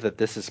believe that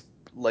this is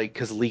like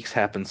because leaks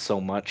happen so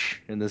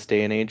much in this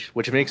day and age,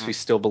 which makes Hmm. me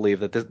still believe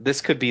that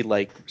this could be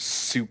like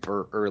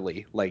super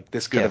early. Like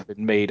this could Yeah, have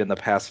been made in the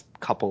past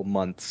couple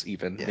months,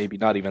 even yeah. maybe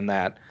not even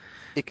that.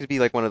 it could be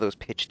like one of those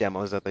pitch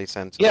demos that they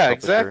send to the Yeah,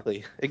 publisher,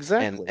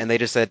 exactly. and they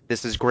just said,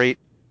 "This is great.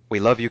 We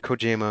love you,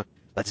 Kojima.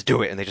 Let's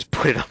do it." And they just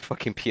put it on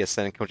fucking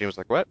PSN, and Kojima was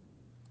like, "What?"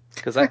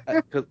 Because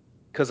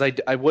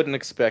I wouldn't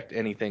expect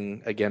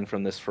anything again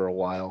from this for a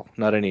while,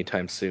 not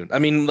anytime soon. I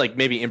mean, like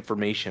maybe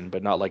information,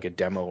 but not like a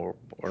demo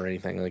or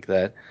anything like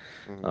that.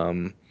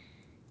 Mhm.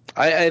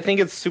 I think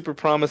it's super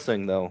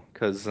promising though,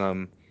 because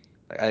I'm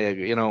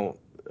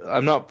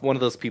not one of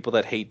those people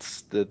that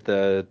hates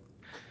the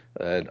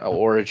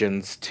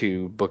Origins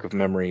to Book of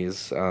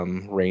Memories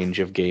range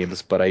of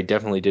games, but I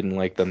definitely didn't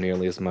like them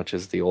nearly as much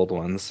as the old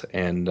ones,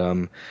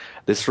 and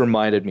this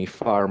reminded me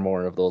far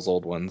more of those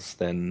old ones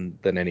than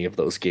any of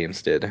those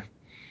games did.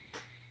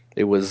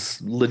 It was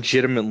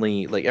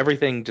legitimately like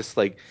everything, just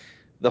like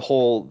the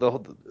whole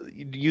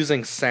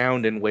using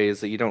sound in ways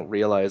that you don't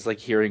realize, like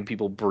hearing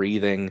people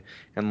breathing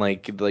and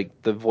like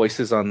the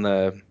voices on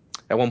the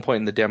at one point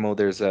in the demo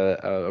there's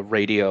a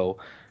radio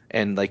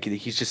and like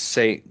he's just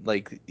saying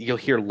like you'll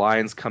hear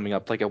lines coming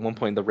up like at one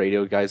point the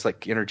radio guy's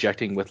like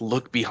interjecting with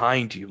look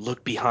behind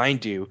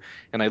you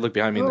and I look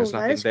behind me and Oh, there's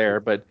that nothing is cool. there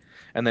but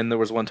and then there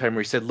was one time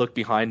where he said look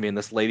behind me and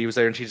this lady was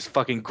there and she just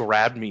fucking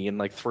grabbed me and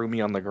like threw me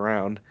on the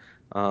ground.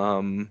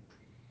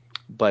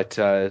 But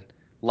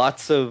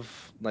lots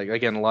of like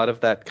again a lot of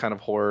that kind of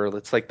horror.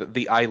 It's like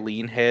the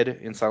Eileen head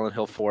in Silent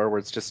Hill 4 where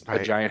it's just a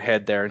Right. giant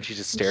head there and she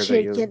just stares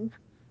at you. Shaken.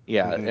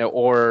 Yeah, Mhm.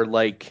 or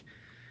like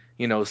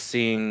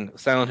seeing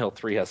Silent Hill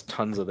 3 has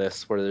tons of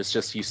this where there's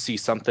just you see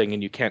something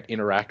and you can't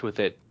interact with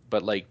it,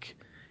 but like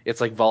it's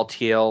like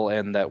Valtiel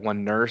and that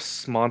one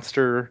nurse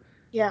monster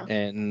Yeah.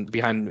 and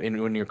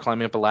when you're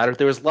climbing up a ladder.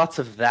 There was lots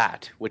of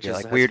that, which Yeah,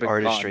 like has weird been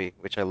gone. artistry,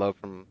 which I love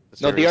from the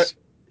No, the art, series.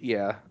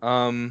 yeah.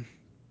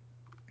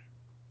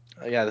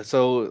 Yeah,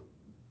 so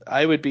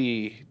I would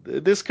be.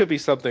 This could be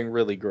something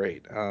really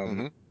great.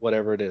 Hmm.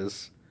 Whatever it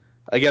is.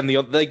 Again, the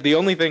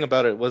only thing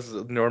about it was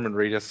Norman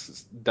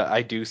Reedus.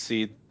 I do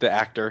see the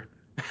actor.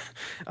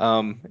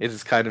 It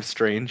is kind of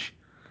strange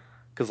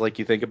because like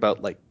you think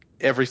about like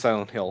every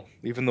Silent Hill,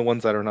 even the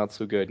ones that are not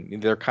so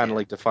good, they're kind of Yeah.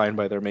 like defined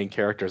by their main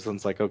characters, and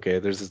it's like okay,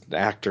 there's an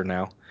actor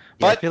now.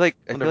 Yeah, But I feel like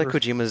whatever.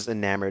 Kojima's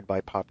enamored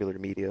by popular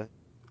media,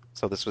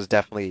 so this was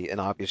definitely an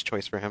obvious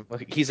choice for him.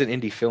 Well, he's an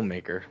indie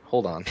filmmaker.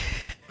 Hold on.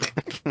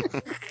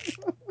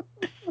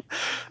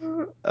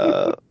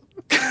 Uh,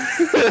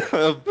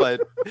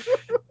 but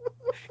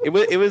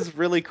it was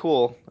really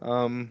cool.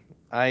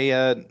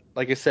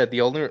 Like I said,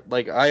 the only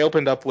like I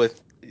opened up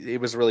with it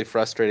was really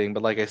frustrating,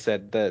 but like I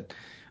said that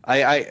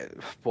I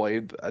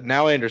boy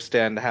now I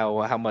understand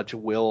how much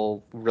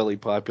will really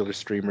popular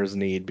streamers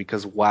need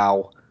because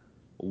wow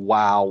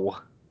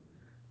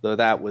though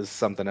that was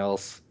something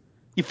else.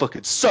 You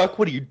fucking suck.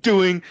 What are you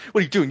doing?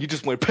 What are you doing? You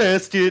just went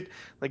past it.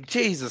 Like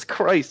Jesus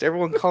Christ,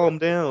 everyone calm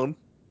down.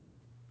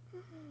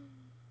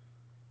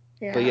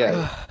 But Yeah.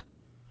 yeah,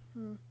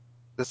 Hmm.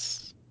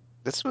 This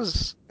this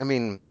was, I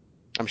mean,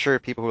 I'm sure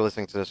people who are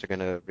listening to this are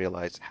gonna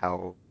realize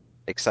how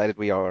excited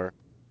we are,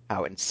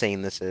 how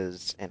insane this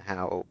is, and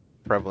how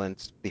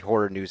prevalent the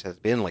horror news has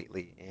been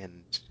lately.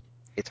 And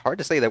it's hard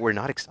to say that we're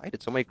not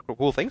excited. So many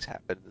cool things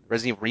happened.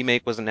 Resident Evil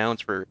Remake was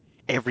announced for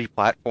every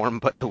platform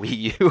but the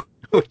Wii U,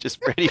 which is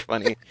pretty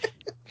funny.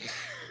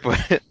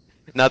 But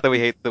not that we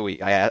hate the Wii.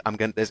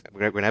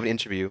 We're gonna have an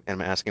interview,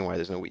 and I'm asking why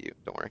there's no Wii U.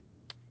 Don't worry.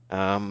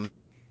 Um,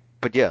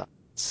 but yeah,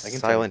 I can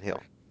tell you. Silent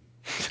Hill.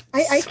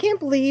 I can't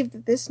believe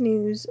that this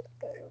news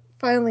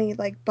finally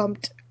like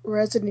bumped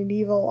Resident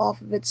Evil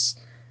off of its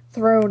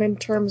throne in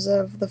terms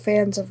of the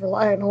fans of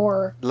Reliant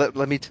Horror. Let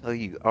me tell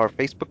you, our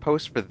Facebook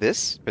post for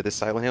this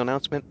Silent Hill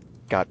announcement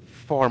got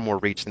far more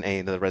reach than any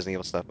of the Resident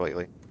Evil stuff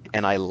lately.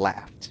 And I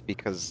laughed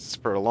because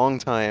for a long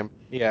time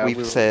Yeah,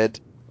 we've said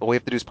all we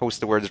have to do is post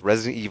the words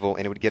Resident Evil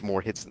and it would get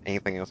more hits than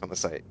anything else on the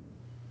site.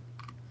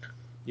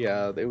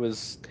 yeah, it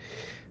was.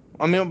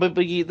 I mean, but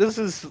this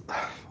is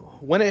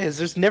when it has.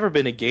 There's never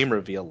been a game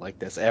reveal like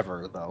this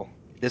ever, though.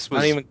 This Not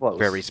was even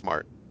very close.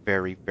 smart.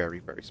 Very, very,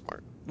 very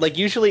smart. Like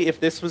usually, if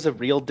this was a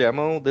real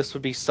demo, this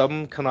would be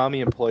some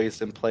Konami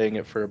employees and playing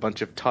it for a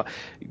bunch of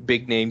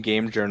big name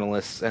game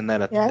journalists, Yeah.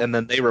 and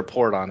then they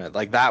report on it.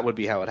 Like that would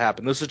be how it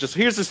happened. This is just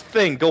here's this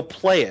thing, go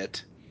play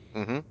it.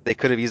 They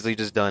could have easily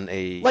just done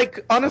Like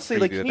a honestly,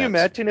 like preview can you event.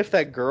 imagine if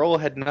that girl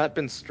had not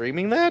been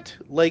streaming that?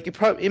 Like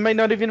it might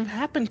not even have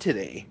happened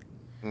today.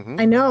 hmm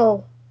I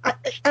know.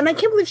 And I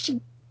can't believe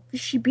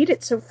she beat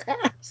it so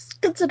fast,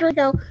 considering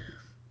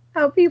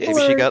how people Maybe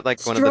she are got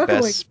like one of the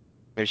struggling. best.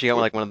 Maybe she got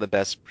It like one of the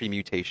best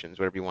permutations,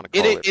 whatever you want to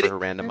it call it, it, for her it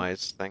Yeah.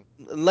 randomized thing.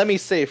 let me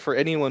say for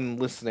anyone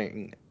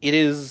listening, it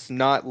is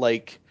not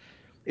like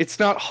it's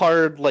not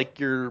hard like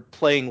you're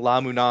playing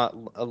La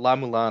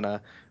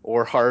Mulana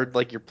or hard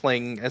like you're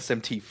playing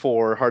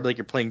SMT4, hard like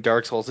you're playing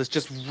Dark Souls. It's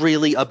just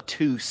really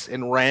obtuse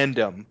and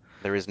random.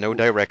 There is no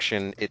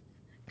direction. I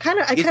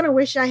It kind of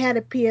wish I had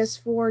a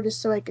PS4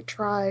 just so I could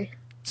try. like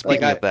But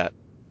Speaking I of that,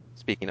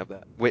 speaking of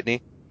that,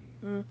 Whitney,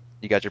 mm.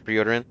 you got your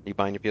pre-order in? You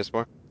buying your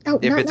PS4? Oh,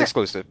 If not it's not.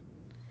 exclusive.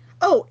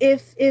 Oh,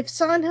 if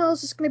Silent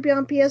Hills is going to be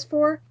on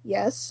PS4,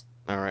 yes.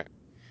 All right.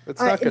 it's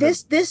not gonna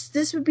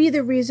This would be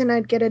the reason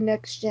I'd get a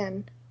next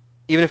gen.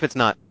 Even if it's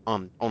not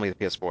on only the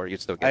PS4.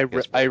 You'd still get a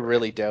PS4. I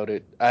really doubt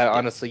it.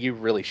 Honestly, you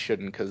really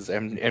shouldn't, because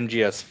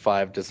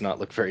MGS5 does not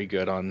look very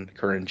good on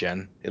current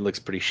gen. It looks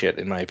pretty shit,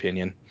 in my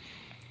opinion.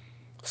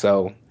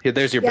 So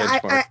there's your Yeah,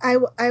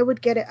 benchmark. I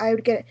would get it. I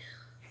would get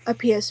a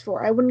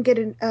PS4. I wouldn't get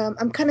an.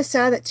 I'm kind of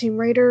sad that Tomb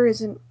Raider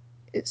isn't.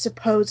 It's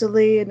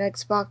supposedly an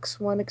Xbox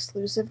One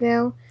exclusive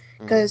now.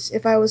 Because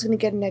if I was going to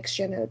get a next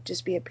gen, it would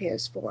just be a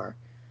PS4.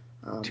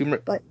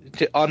 But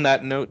On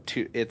that note,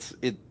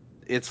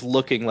 it's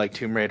looking like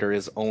Tomb Raider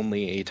is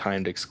only a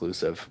timed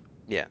exclusive.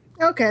 Yeah.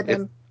 Okay,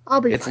 then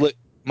I'll be fine.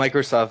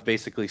 Microsoft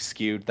basically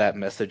skewed that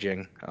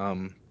messaging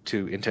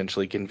to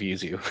intentionally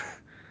confuse you,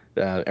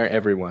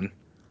 everyone.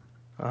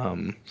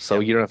 So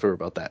you don't have to worry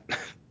about that.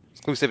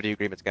 Exclusivity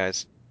agreements,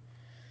 guys.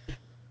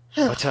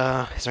 But is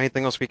there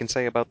anything else we can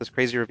say about this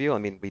crazy reveal? I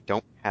mean, we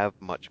don't have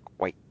much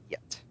quite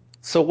yet.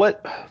 So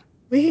what?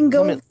 We can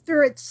go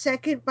through it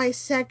second by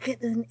second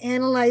and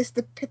analyze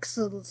the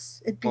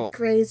pixels. It'd be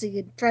crazy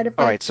and try to find.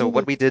 All right. So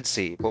what we did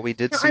see was.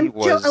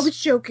 I was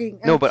joking.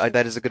 No, but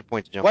that is a good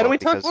point to jump. Why don't we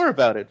talk more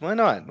about it? Why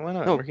not?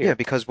 No, We're here. yeah,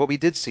 because what we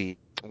did see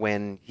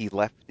when he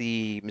left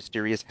the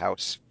mysterious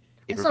house,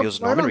 it reveals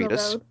blood Norman on the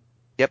Reedus. road.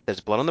 Yep, there's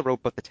blood on the road,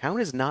 but the town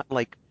is not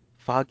like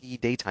foggy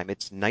daytime.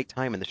 It's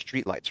nighttime and the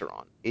street lights are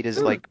on. It is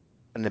like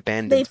an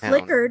abandoned town. They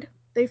flickered.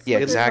 Yeah,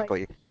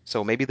 exactly.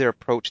 So maybe their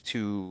approach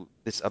to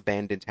this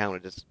abandoned town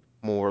is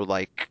more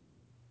like,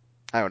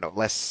 I don't know,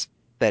 less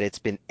that it's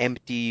been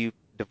empty,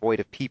 devoid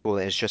of people,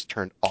 and it's just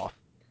turned off.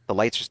 The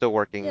lights are still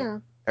working. Yeah.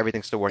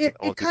 Everything's still working.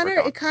 It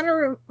kind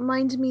of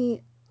reminds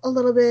me a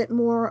little bit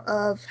more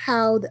of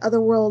how the other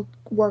world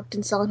worked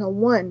in Silent Hill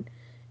 1.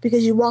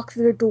 Because you walk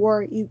through the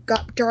door, you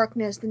got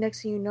darkness, the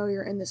next thing you know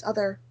you're in this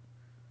other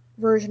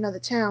version of the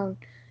town.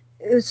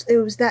 It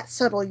was that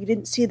subtle. You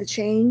didn't see the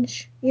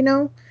change, you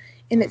know?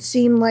 And it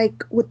seemed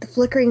like with the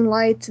flickering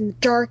lights and the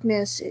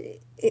darkness,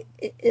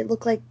 it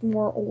looked like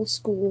more old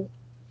school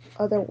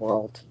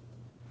Otherworld,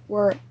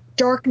 where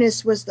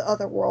darkness was the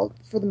Otherworld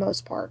for the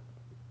most part.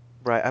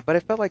 Right, but I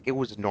felt like it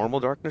was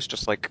normal darkness,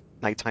 just like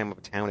nighttime of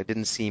a town. It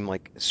didn't seem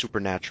like a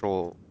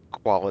supernatural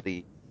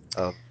quality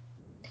of.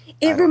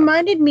 It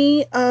reminded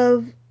me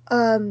of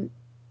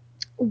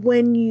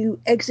when you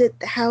exit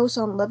the house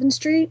on 11th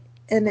Street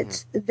and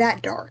it's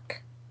that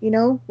dark, you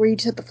know, where you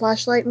just have the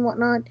flashlight and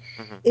whatnot.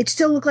 It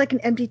still looked like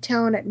an empty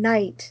town at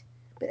night,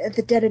 but at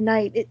the dead of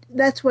night.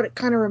 That's what it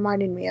kind of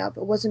reminded me of.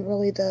 It wasn't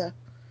really the,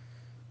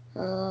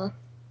 I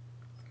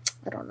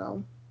don't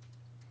know.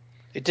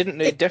 It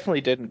didn't. It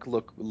definitely didn't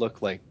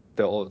look like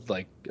the old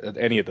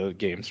any of the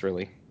games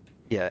really.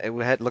 Yeah, it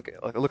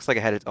looks like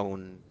it had its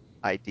own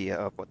idea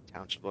of what the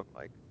town should look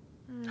like.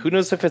 Who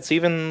knows if it's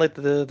even like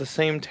the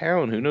same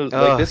town? Who knows?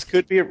 Like this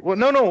could be.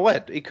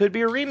 What? It could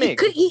be a remake.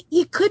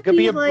 It could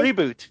be a like,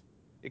 reboot.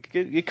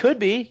 It could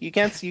be. You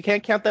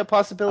can't count that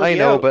possibility. I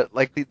know, out. but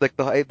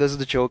this is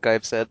the joke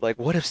I've said. Like,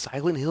 what if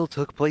Silent Hill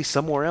took place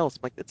somewhere else?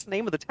 I'm like, that's the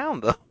name of the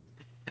town, though.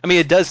 I mean,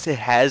 it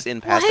has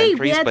in past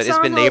entries, but it's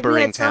been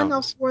neighboring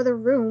towns. For the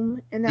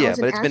room, and that was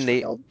but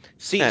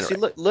it's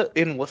Ashfield. Look,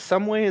 in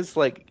some ways,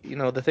 like, you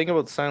know, the thing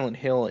about Silent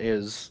Hill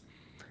is,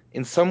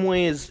 in some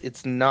ways,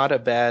 it's not a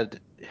bad.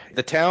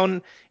 The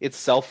town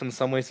itself, in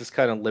some ways, is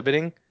kind of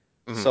limiting.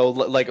 So,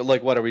 like,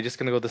 what are we just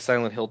gonna go to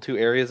Silent Hill 2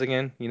 areas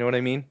again? You know what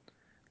I mean?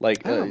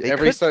 Like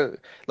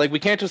we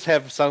can't just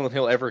have Silent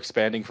Hill ever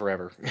expanding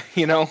forever,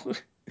 you know?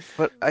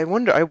 But I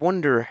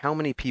wonder how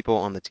many people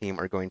on the team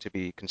are going to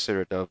be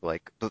considerate of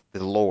like the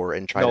lore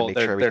and try to make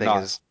sure everything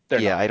is.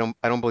 Yeah, I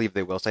don't believe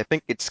they will. So I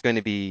think it's going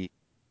to be.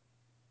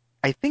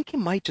 I think he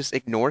might just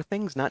ignore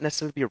things, not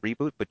necessarily be a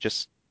reboot, but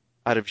just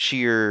out of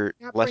sheer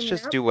let's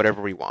just do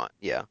whatever we want.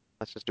 Yeah,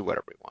 let's just do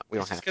whatever we want. We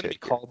don't have to. It's going to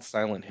be called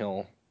Silent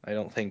Hill. I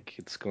don't think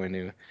it's going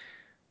to.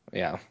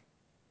 Yeah.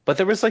 But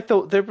there was like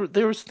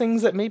there was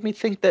things that made me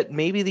think that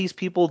maybe these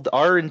people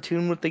are in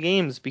tune with the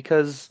games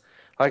because,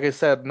 like I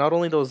said, not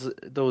only those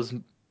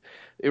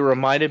it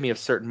reminded me of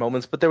certain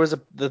moments, but there was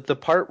the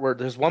part where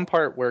there's one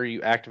part where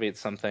you activate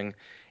something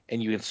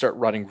and you can start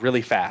running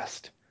really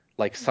fast,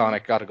 like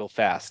Sonic Gotta Go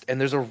Fast,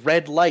 and there's a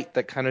red light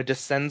that kind of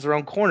descends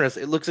around corners.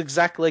 It looks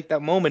exactly like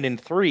that moment in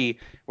 3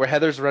 where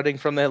Heather's running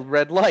from the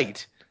red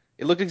light.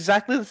 It looked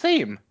exactly the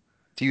same.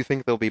 Do you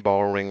think they'll be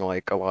borrowing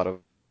like a lot of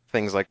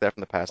things like that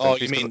from the past Oh,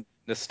 entries? you mean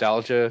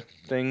nostalgia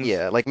things?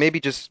 Yeah, like maybe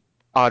just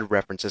odd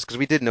references, because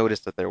we did notice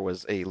that there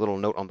was a little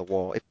note on the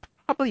wall. It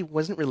probably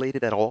wasn't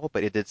related at all,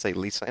 but it did say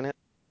Lisa in it.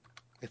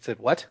 It said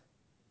what?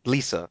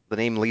 Lisa. The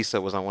name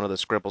Lisa was on one of the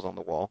scribbles on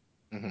the wall.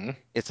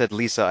 It said,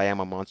 Lisa, I am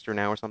a monster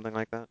now, or something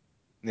like that.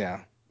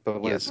 Yeah.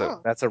 But Yeah,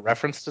 so that's a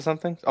reference to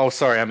something? Oh,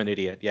 sorry, I'm an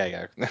idiot.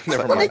 Yeah.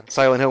 Never mind.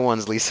 Silent Hill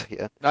 1's Lisa,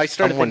 yeah. I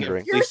started thinking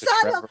wondering. Your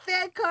Silent Hill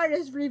fan card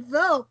is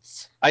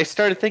revoked. I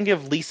started thinking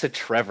of Lisa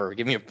Trevor.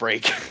 Give me a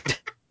break.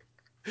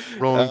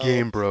 Wrong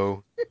game,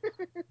 bro.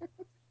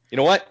 You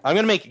know what? I'm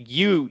gonna make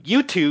you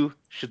two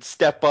should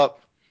step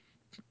up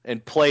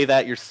and play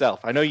that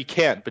yourself. I know you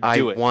can't, but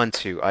do it. I want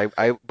to.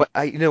 But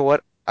you know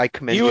what? I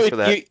commend you for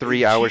that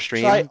 3-hour try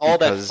stream all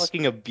that because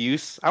fucking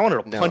abuse. I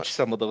wanted to no, punch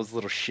some of those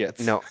little shits.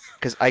 no,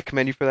 because I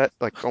commend you for that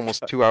like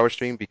almost 2-hour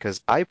stream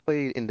because I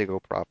played Indigo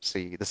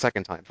Prophecy the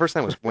second time. First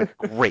time went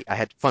great. I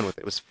had fun with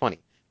it. It was funny.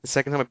 The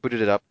second time I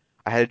booted it up,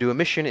 I had to do a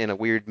mission in a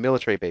weird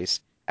military base,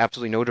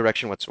 absolutely no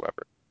direction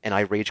whatsoever, and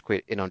I rage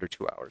quit in under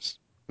 2 hours,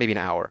 maybe an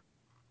hour.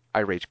 I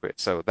rage quit.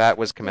 So that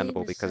was The game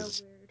commendable is so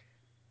because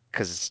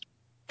weird.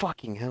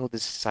 fucking hell,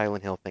 this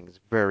Silent Hill thing is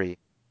very,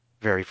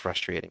 very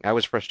frustrating. I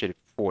was frustrated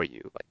for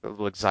you. Like the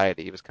little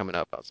anxiety was coming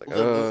up. I was like,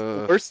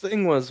 The worst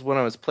thing was when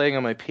I was playing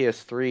on my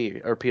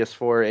PS3 or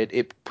PS4,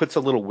 it puts a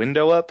little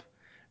window up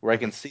where I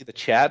can see the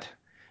chat.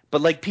 But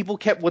like people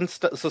kept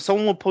so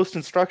someone would post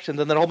instructions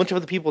and then a whole bunch of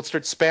other people would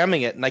start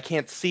spamming it and I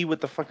can't see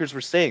what the fuckers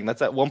were saying.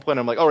 That's at one point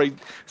I'm like, all right,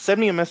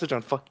 send me a message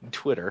on fucking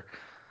Twitter.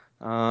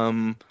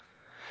 Um,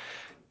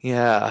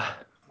 yeah.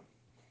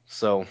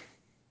 So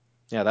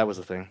yeah, that was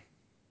the thing.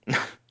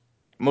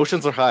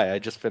 Emotions are high. I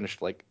just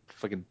finished like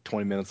fucking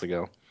 20 minutes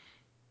ago.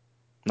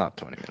 Not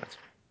 20 minutes.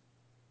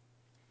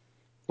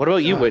 What about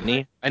you,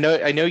 Whitney? I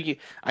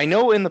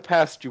know in the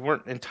past you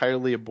weren't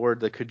entirely aboard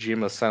the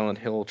Kojima Silent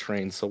Hill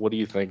train, so what do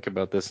you think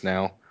about this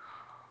now?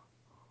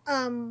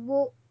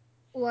 Well,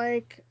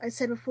 like I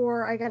said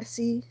before, I gotta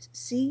see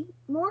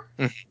more.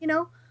 Mm. You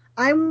know,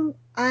 I'm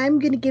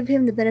gonna give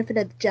him the benefit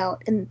of the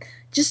doubt, and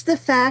just the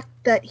fact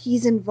that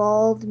he's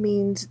involved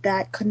means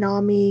that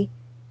Konami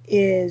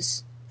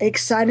is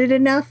excited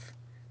enough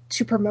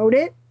to promote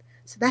it.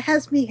 So that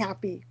has me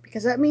happy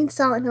because that means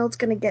Silent Hill is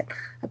gonna get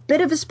a bit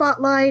of a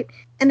spotlight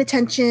and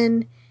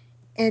attention,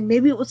 and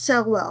maybe it will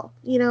sell well.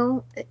 You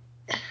know,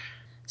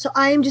 so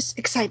I am just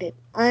excited.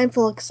 I am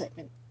full of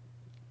excitement.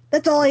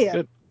 That's all I am.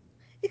 Good.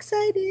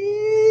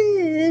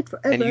 Excited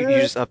forever. and you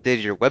just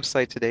updated your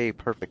website today.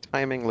 Perfect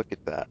timing. Look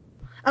at that.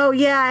 Oh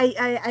yeah,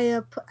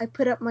 I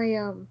put up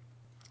my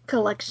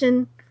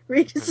collection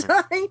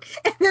redesign,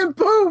 and then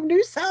boom,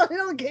 new Silent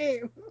Hill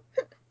game.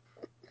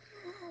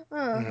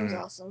 Oh, that was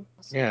awesome.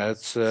 Yeah,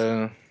 it's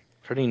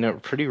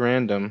pretty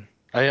random.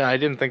 I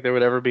didn't think there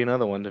would ever be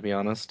another one, to be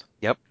honest.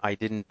 Yep, I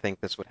didn't think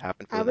this would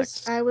happen for I the was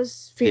next I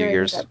was few fearing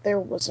years. that there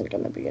wasn't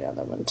going to be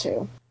another one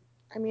too.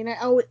 I mean,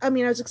 I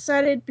was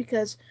excited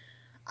because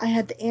I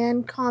had the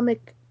Anne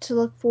comic to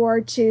look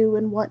forward to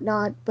and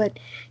whatnot, but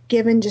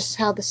given just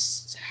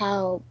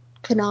how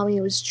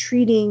Konami was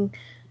treating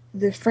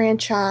the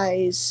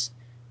franchise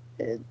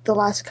the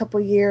last couple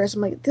of years,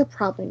 I'm like, they're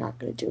probably not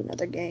going to do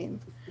another game.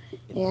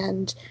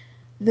 And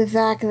the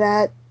fact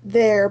that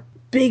their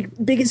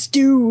biggest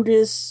dude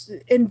is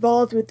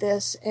involved with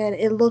this, and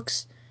it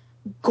looks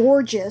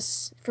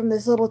gorgeous from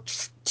this little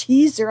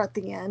teaser at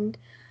the end.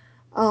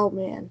 Oh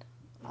man,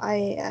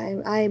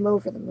 I'm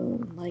over the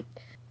moon. Like,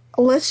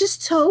 let's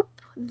just hope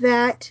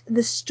that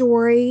the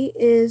story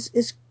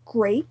is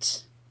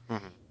great,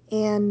 Mhm.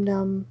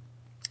 and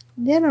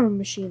nano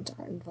machines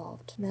aren't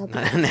involved now.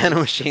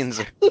 Nanomachines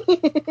are.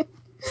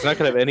 It's not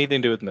gonna have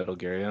anything to do with Metal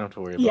Gear. You don't have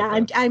to worry Yeah,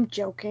 about that. I'm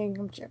joking.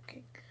 I'm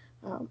joking.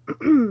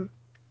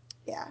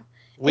 Yeah.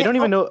 We don't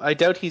even know. I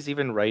doubt he's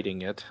even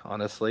writing it,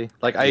 honestly.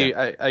 Like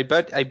Yeah. I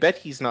bet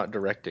he's not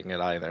directing it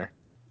either.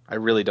 I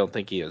really don't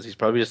think he is. He's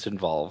probably just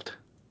involved.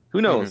 Who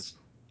hmm knows?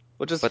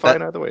 Which is But that,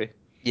 fine either way.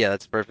 yeah,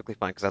 that's perfectly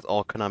fine because that's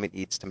all Konami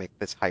needs to make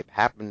this hype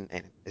happen.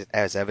 And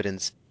as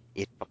evidence,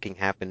 it fucking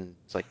happened.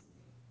 It's like,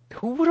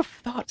 who would have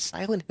thought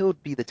Silent Hill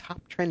would be the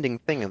top trending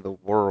thing in the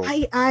world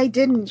I on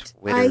didn't. I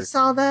Twitter?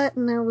 saw that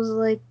and I was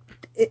like,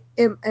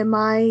 am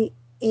I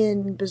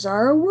in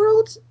Bizarro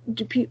World?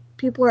 Do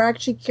people are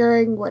actually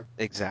caring what?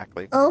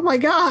 Exactly. Oh my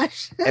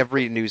gosh!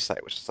 Every news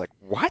site was just like,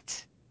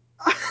 what?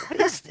 What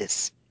is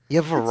this? You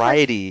have It's like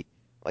Variety,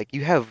 like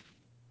you have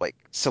like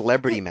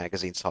celebrity it,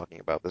 magazines talking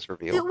about this it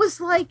reveal. was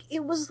like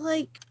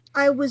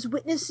I was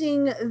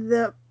witnessing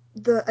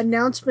the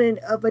announcement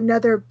of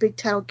another big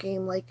title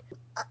game, like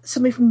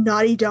something from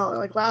Naughty Dog,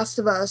 like Last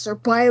of Us or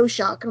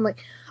Bioshock. And I'm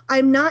like,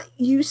 I'm not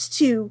used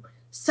to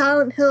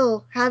Silent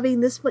Hill having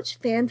this much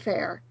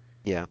fanfare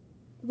Yeah.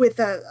 with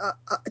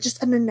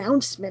just an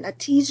announcement, a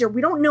teaser.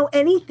 We don't know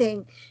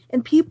anything,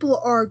 and people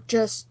are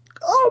just,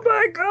 oh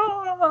my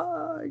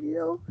god, you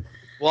know.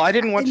 Well, I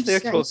didn't watch And the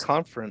just actual nice.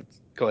 conference.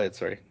 Go ahead.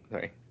 Sorry.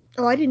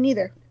 Oh, I didn't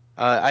either.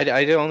 I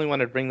only want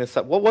to bring this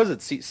up. What was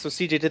it? So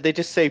CJ, did they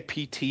just say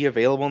PT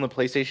available in the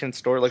PlayStation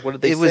Store? Like, what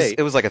did they say?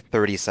 It was like a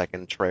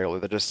 30-second trailer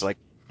that just like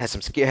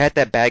had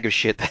that bag of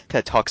shit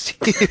that talks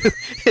to you.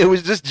 It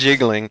was just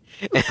jiggling,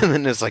 and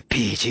then it's like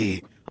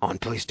PT on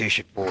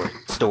PlayStation 4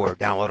 store,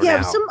 download it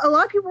Yeah, now. a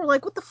lot of people were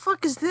like, "What the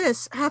fuck is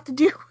this?" I have to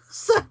do with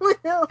Silent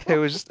It Hill.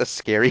 was just a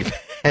scary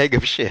bag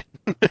of shit.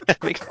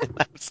 That makes me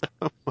laugh so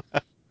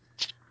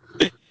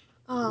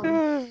Um,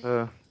 much.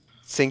 Uh,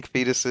 Sink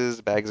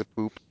fetuses, bags of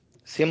poop.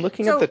 See, I'm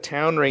looking at the so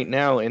town right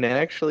now, and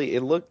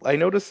it look. I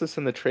noticed this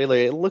in the trailer.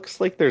 It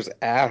looks like there's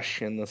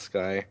ash in the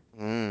sky.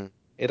 Mm.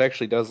 It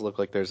actually does look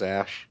like there's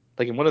ash.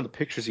 Like in one of the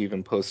pictures you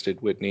even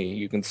posted, Whitney,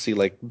 you can see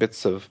like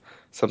bits of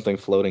something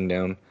floating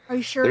down. are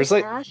you sure There's it's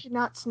like, ash and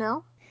not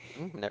snow?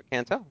 Never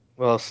can't tell.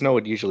 well, snow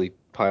would usually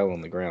pile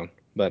on the ground,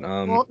 but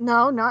Well,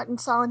 no, not in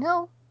Silent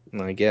Hill.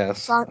 I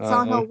guess.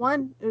 Silent Hill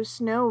 1, it was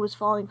snow, was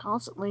falling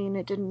constantly, and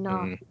it didn't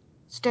Mm.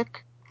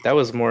 stick. That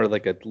was more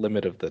like a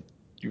limit of the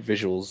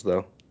visuals,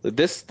 though.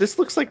 This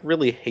looks like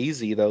really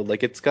hazy, though.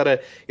 Like it's got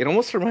a. It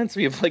almost reminds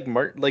me of like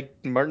Martin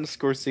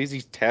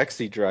Scorsese's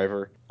Taxi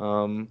Driver.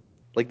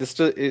 Like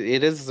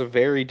it is a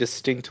very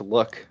distinct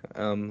look.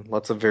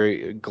 Lots of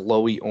very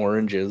glowy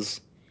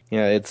oranges.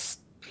 Yeah,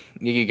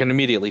 you can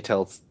immediately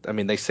tell. I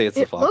mean, they say it's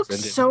the It Fox looks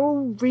engine. so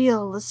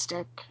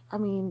realistic. I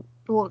mean,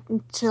 well,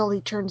 until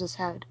he turns his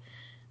head.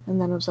 And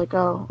then it was like,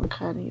 oh,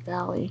 Uncanny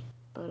Valley.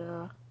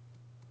 But,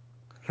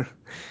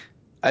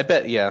 I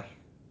bet, yeah.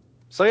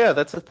 So yeah,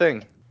 that's the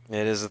thing.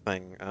 It is a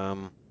thing.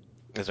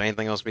 Is there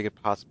anything else we could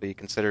possibly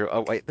consider?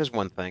 Oh, wait, there's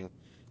one thing.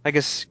 I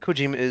guess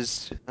Kojima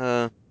is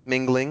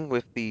mingling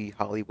with the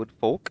Hollywood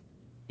folk.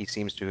 He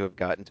seems to have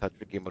got in touch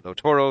with Guillermo del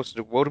Toro.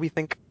 So what do we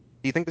think?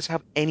 Do you think this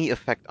have any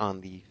effect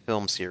on the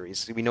film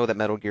series? We know that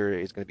Metal Gear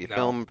is going to be a No.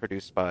 film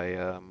produced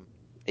by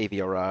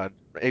Aviarad.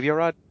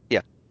 Aviarad?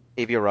 Yeah,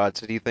 Aviarad.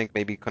 So do you think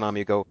maybe Konami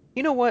will go,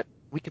 you know what?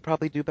 We could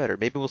probably do better.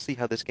 Maybe we'll see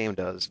how this game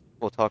does.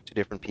 We'll talk to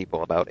different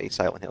people about a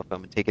Silent Hill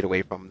film and take it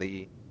away from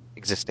the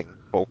existing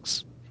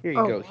folks. Here you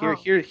oh, go. wow.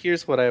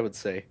 Here's what I would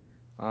say.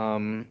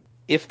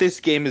 If this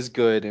game is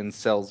good and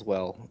sells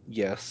well,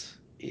 yes.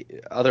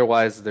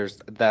 Otherwise,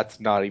 that's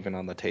not even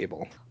on the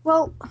table.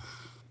 Well,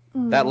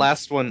 That mm,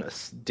 last one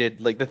did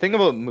like the thing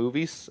about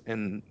movies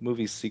and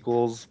movie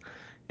sequels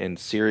and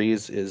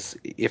series is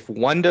if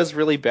one does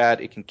really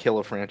bad, it can kill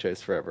a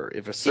franchise forever.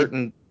 If a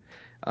certain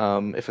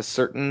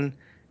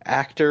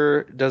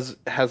actor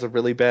has a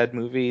really bad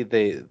movie,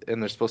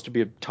 they're supposed to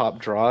be a top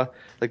draw.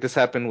 Like this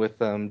happened with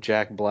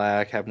Jack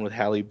Black, happened with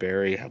Halle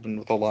Berry, happened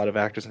with a lot of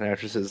actors and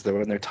actresses that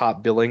were in their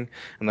top billing,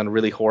 and then a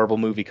really horrible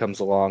movie comes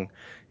along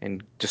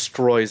and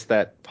destroys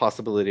that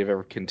possibility of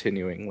ever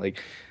continuing.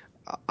 Like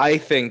I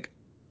think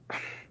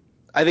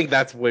I think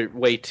that's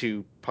way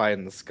too pie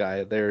in the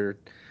sky.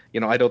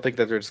 I don't think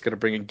that they're just gonna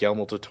bring in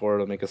Guillermo del Toro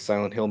to make a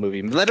Silent Hill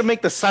movie. Let him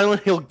make the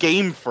Silent Hill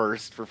game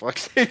first, for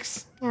fuck's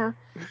sakes. yeah.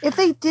 If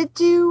they did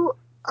do,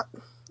 uh,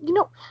 you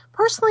know,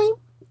 personally,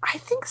 I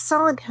think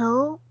Silent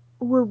Hill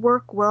would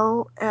work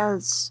well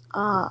as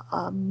a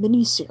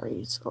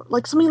miniseries, or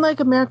like something like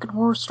American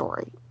Horror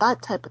Story,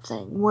 that type of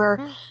thing, where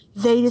Hmm.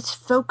 they just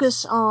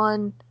focus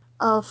on,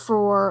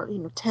 for,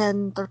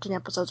 10, 13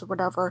 episodes or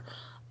whatever,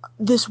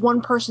 this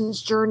one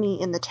person's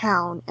journey in the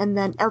town, and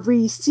then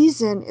every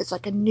season is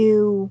like a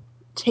new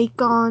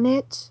take on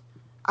it.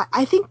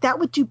 I think that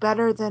would do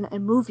better than a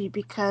movie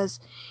because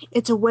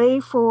it's a way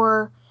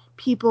for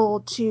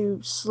people to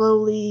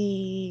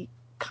slowly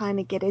kind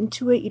of get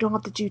into it. You don't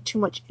have to do too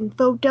much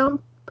info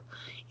dump,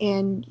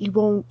 and you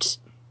won't.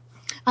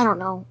 I don't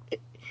know.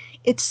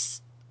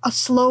 It's a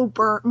slow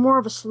burn, more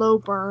of a slow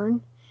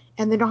burn,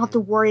 and they don't have to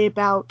worry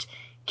about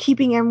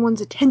keeping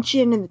everyone's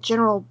attention and the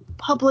general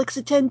public's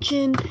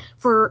attention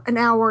for an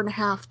hour and a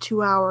half,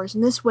 2 hours.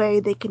 And this way,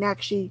 they can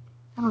actually,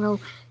 I don't know,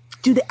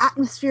 do the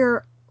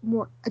atmosphere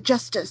more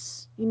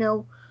justice.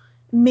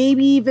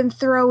 Maybe even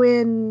throw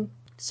in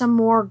some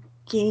more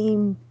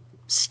game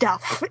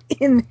stuff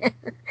in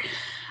there.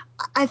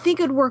 I think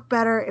it'd work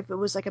better if it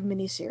was like a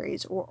mini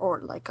series or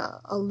like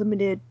a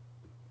limited,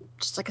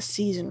 just like a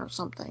season or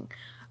something.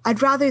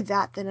 I'd rather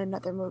that than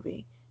another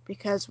movie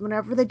because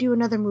whenever they do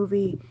another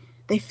movie,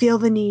 they feel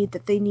the need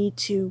that they need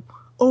to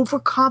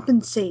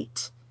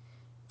overcompensate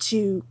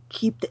to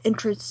keep the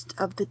interest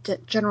of the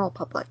general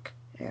public,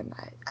 and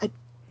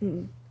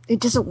it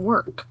doesn't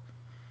work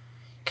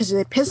because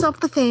they piss off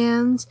the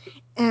fans,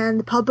 and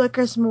the public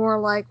is more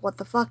like, "What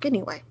the fuck?"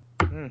 Anyway.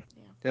 Hmm.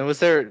 And was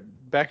there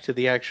back to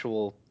the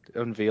actual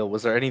unveil?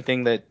 Was there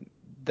anything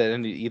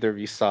either of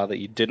you saw that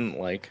you didn't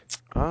like?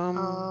 Um,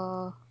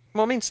 Uh,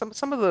 well, I mean, some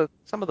of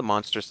the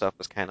monster stuff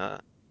was kind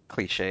of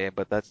cliche,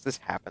 but this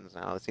happens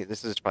now.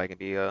 This is probably gonna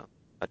be a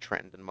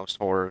trend in most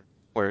horror.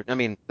 Where I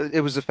mean, it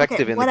was okay,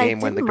 effective in the what I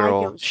game when the didn't like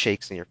girl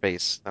shakes in your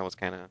face. That was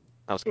kind it,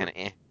 of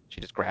eh. She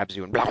just grabs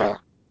you and blah.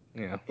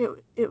 Yeah,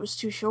 it was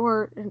too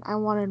short, and I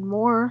wanted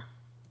more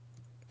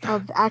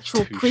of the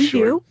actual too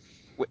short.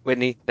 preview.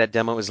 Whitney, that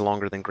demo is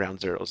longer than Ground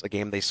Zeroes, a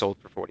game they sold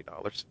for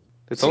 $40.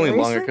 It's only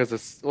longer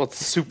Seriously? because it's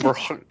super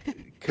hard.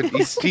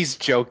 He's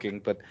joking,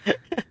 but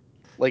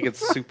like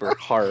it's super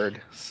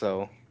hard.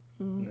 So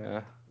Hmm.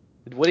 yeah.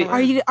 What do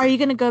you, Are you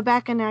gonna go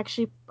back and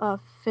actually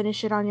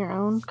finish it on your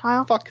own,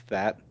 Kyle? fuck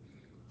that?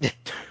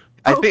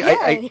 I think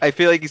Okay. I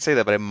feel like you say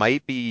that, but it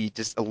might be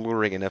just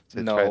alluring enough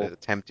to try No, to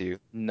tempt you.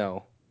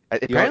 no.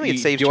 Apparently, it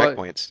saves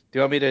checkpoints. Do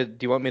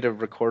you want me to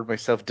record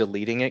myself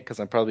deleting it? Because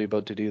I'm probably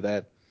about to do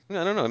that.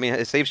 No, no, no. I mean,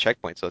 it saves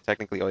checkpoints, so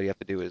technically, all you have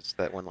to do is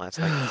that one last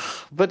thing.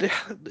 But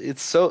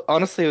it's so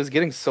honestly, I was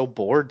getting so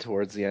bored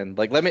towards the end.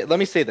 Like let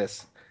me say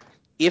this.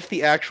 If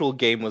the actual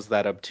game was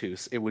that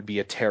obtuse, it would be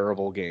a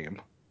terrible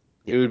game.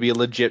 Yeah, It would be a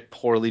legit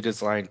poorly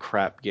designed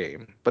crap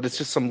game. But it's yeah,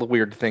 just some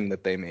weird thing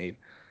that they made.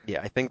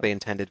 yeah. I think they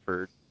intended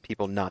for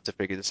people not to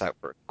figure this out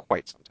for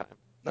quite some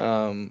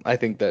time. I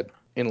think that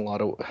in a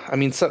lot of I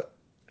mean so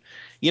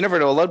you never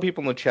know. A lot of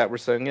people in the chat were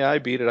saying, "Yeah, I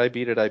beat it. I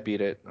beat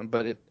it."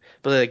 But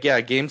like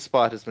yeah,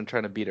 GameSpot has been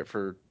trying to beat it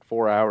for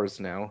 4 hours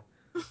now.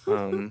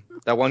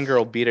 That one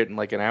girl beat it in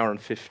like an hour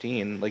and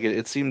 15. Like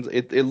it seems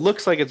it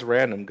looks like it's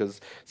random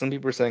because some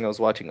people are saying I was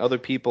watching other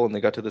people and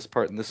they got to this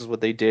part and this is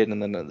what they did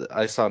and then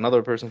I saw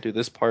another person do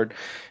this part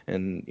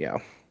and yeah.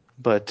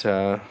 But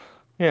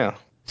yeah.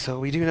 So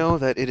we do know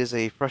that it is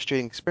a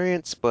frustrating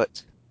experience,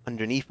 but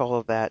underneath all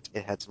of that,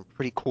 it had some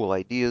pretty cool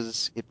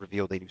ideas. It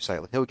revealed a new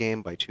Silent Hill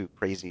game by two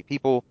crazy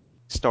people,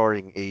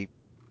 starring a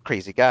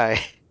crazy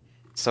guy.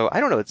 So I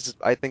don't know.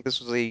 I think this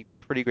was a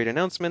pretty great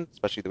announcement,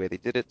 especially the way they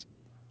did it.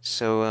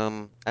 So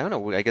I don't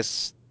know. I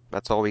guess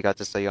that's all we got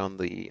to say on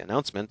the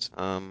announcement.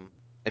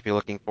 If you're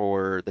looking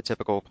for the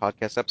typical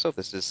podcast episode,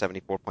 this is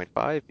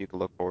 74.5. You can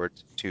look forward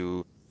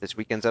to this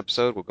weekend's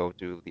episode. We'll go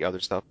through the other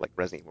stuff like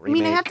Resident Evil I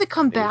mean, I have Remake, to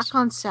come news. back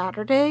on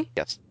Saturday.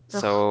 Yes.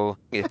 Ugh. So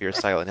if you're a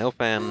Silent Hill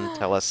fan,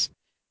 tell us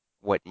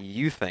what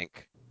you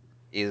think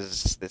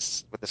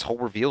what this whole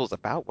reveal is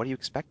about. What are you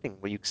expecting?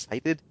 Were you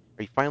excited?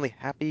 Are you finally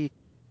happy?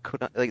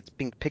 Like it's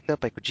being picked up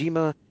by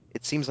Kojima.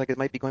 It seems like it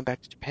might be going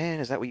back to Japan.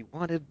 Is that what you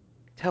wanted?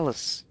 Tell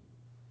us.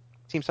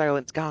 Team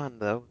Silent's gone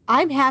though.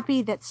 I'm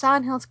happy that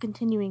Silent Hill's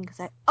continuing because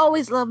I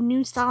always love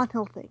new Silent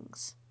Hill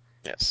things.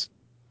 Yes.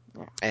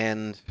 Yeah.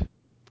 And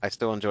I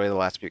still enjoy the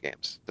last few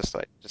games. Just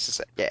to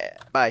say, yeah.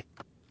 Bye.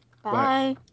 Bye.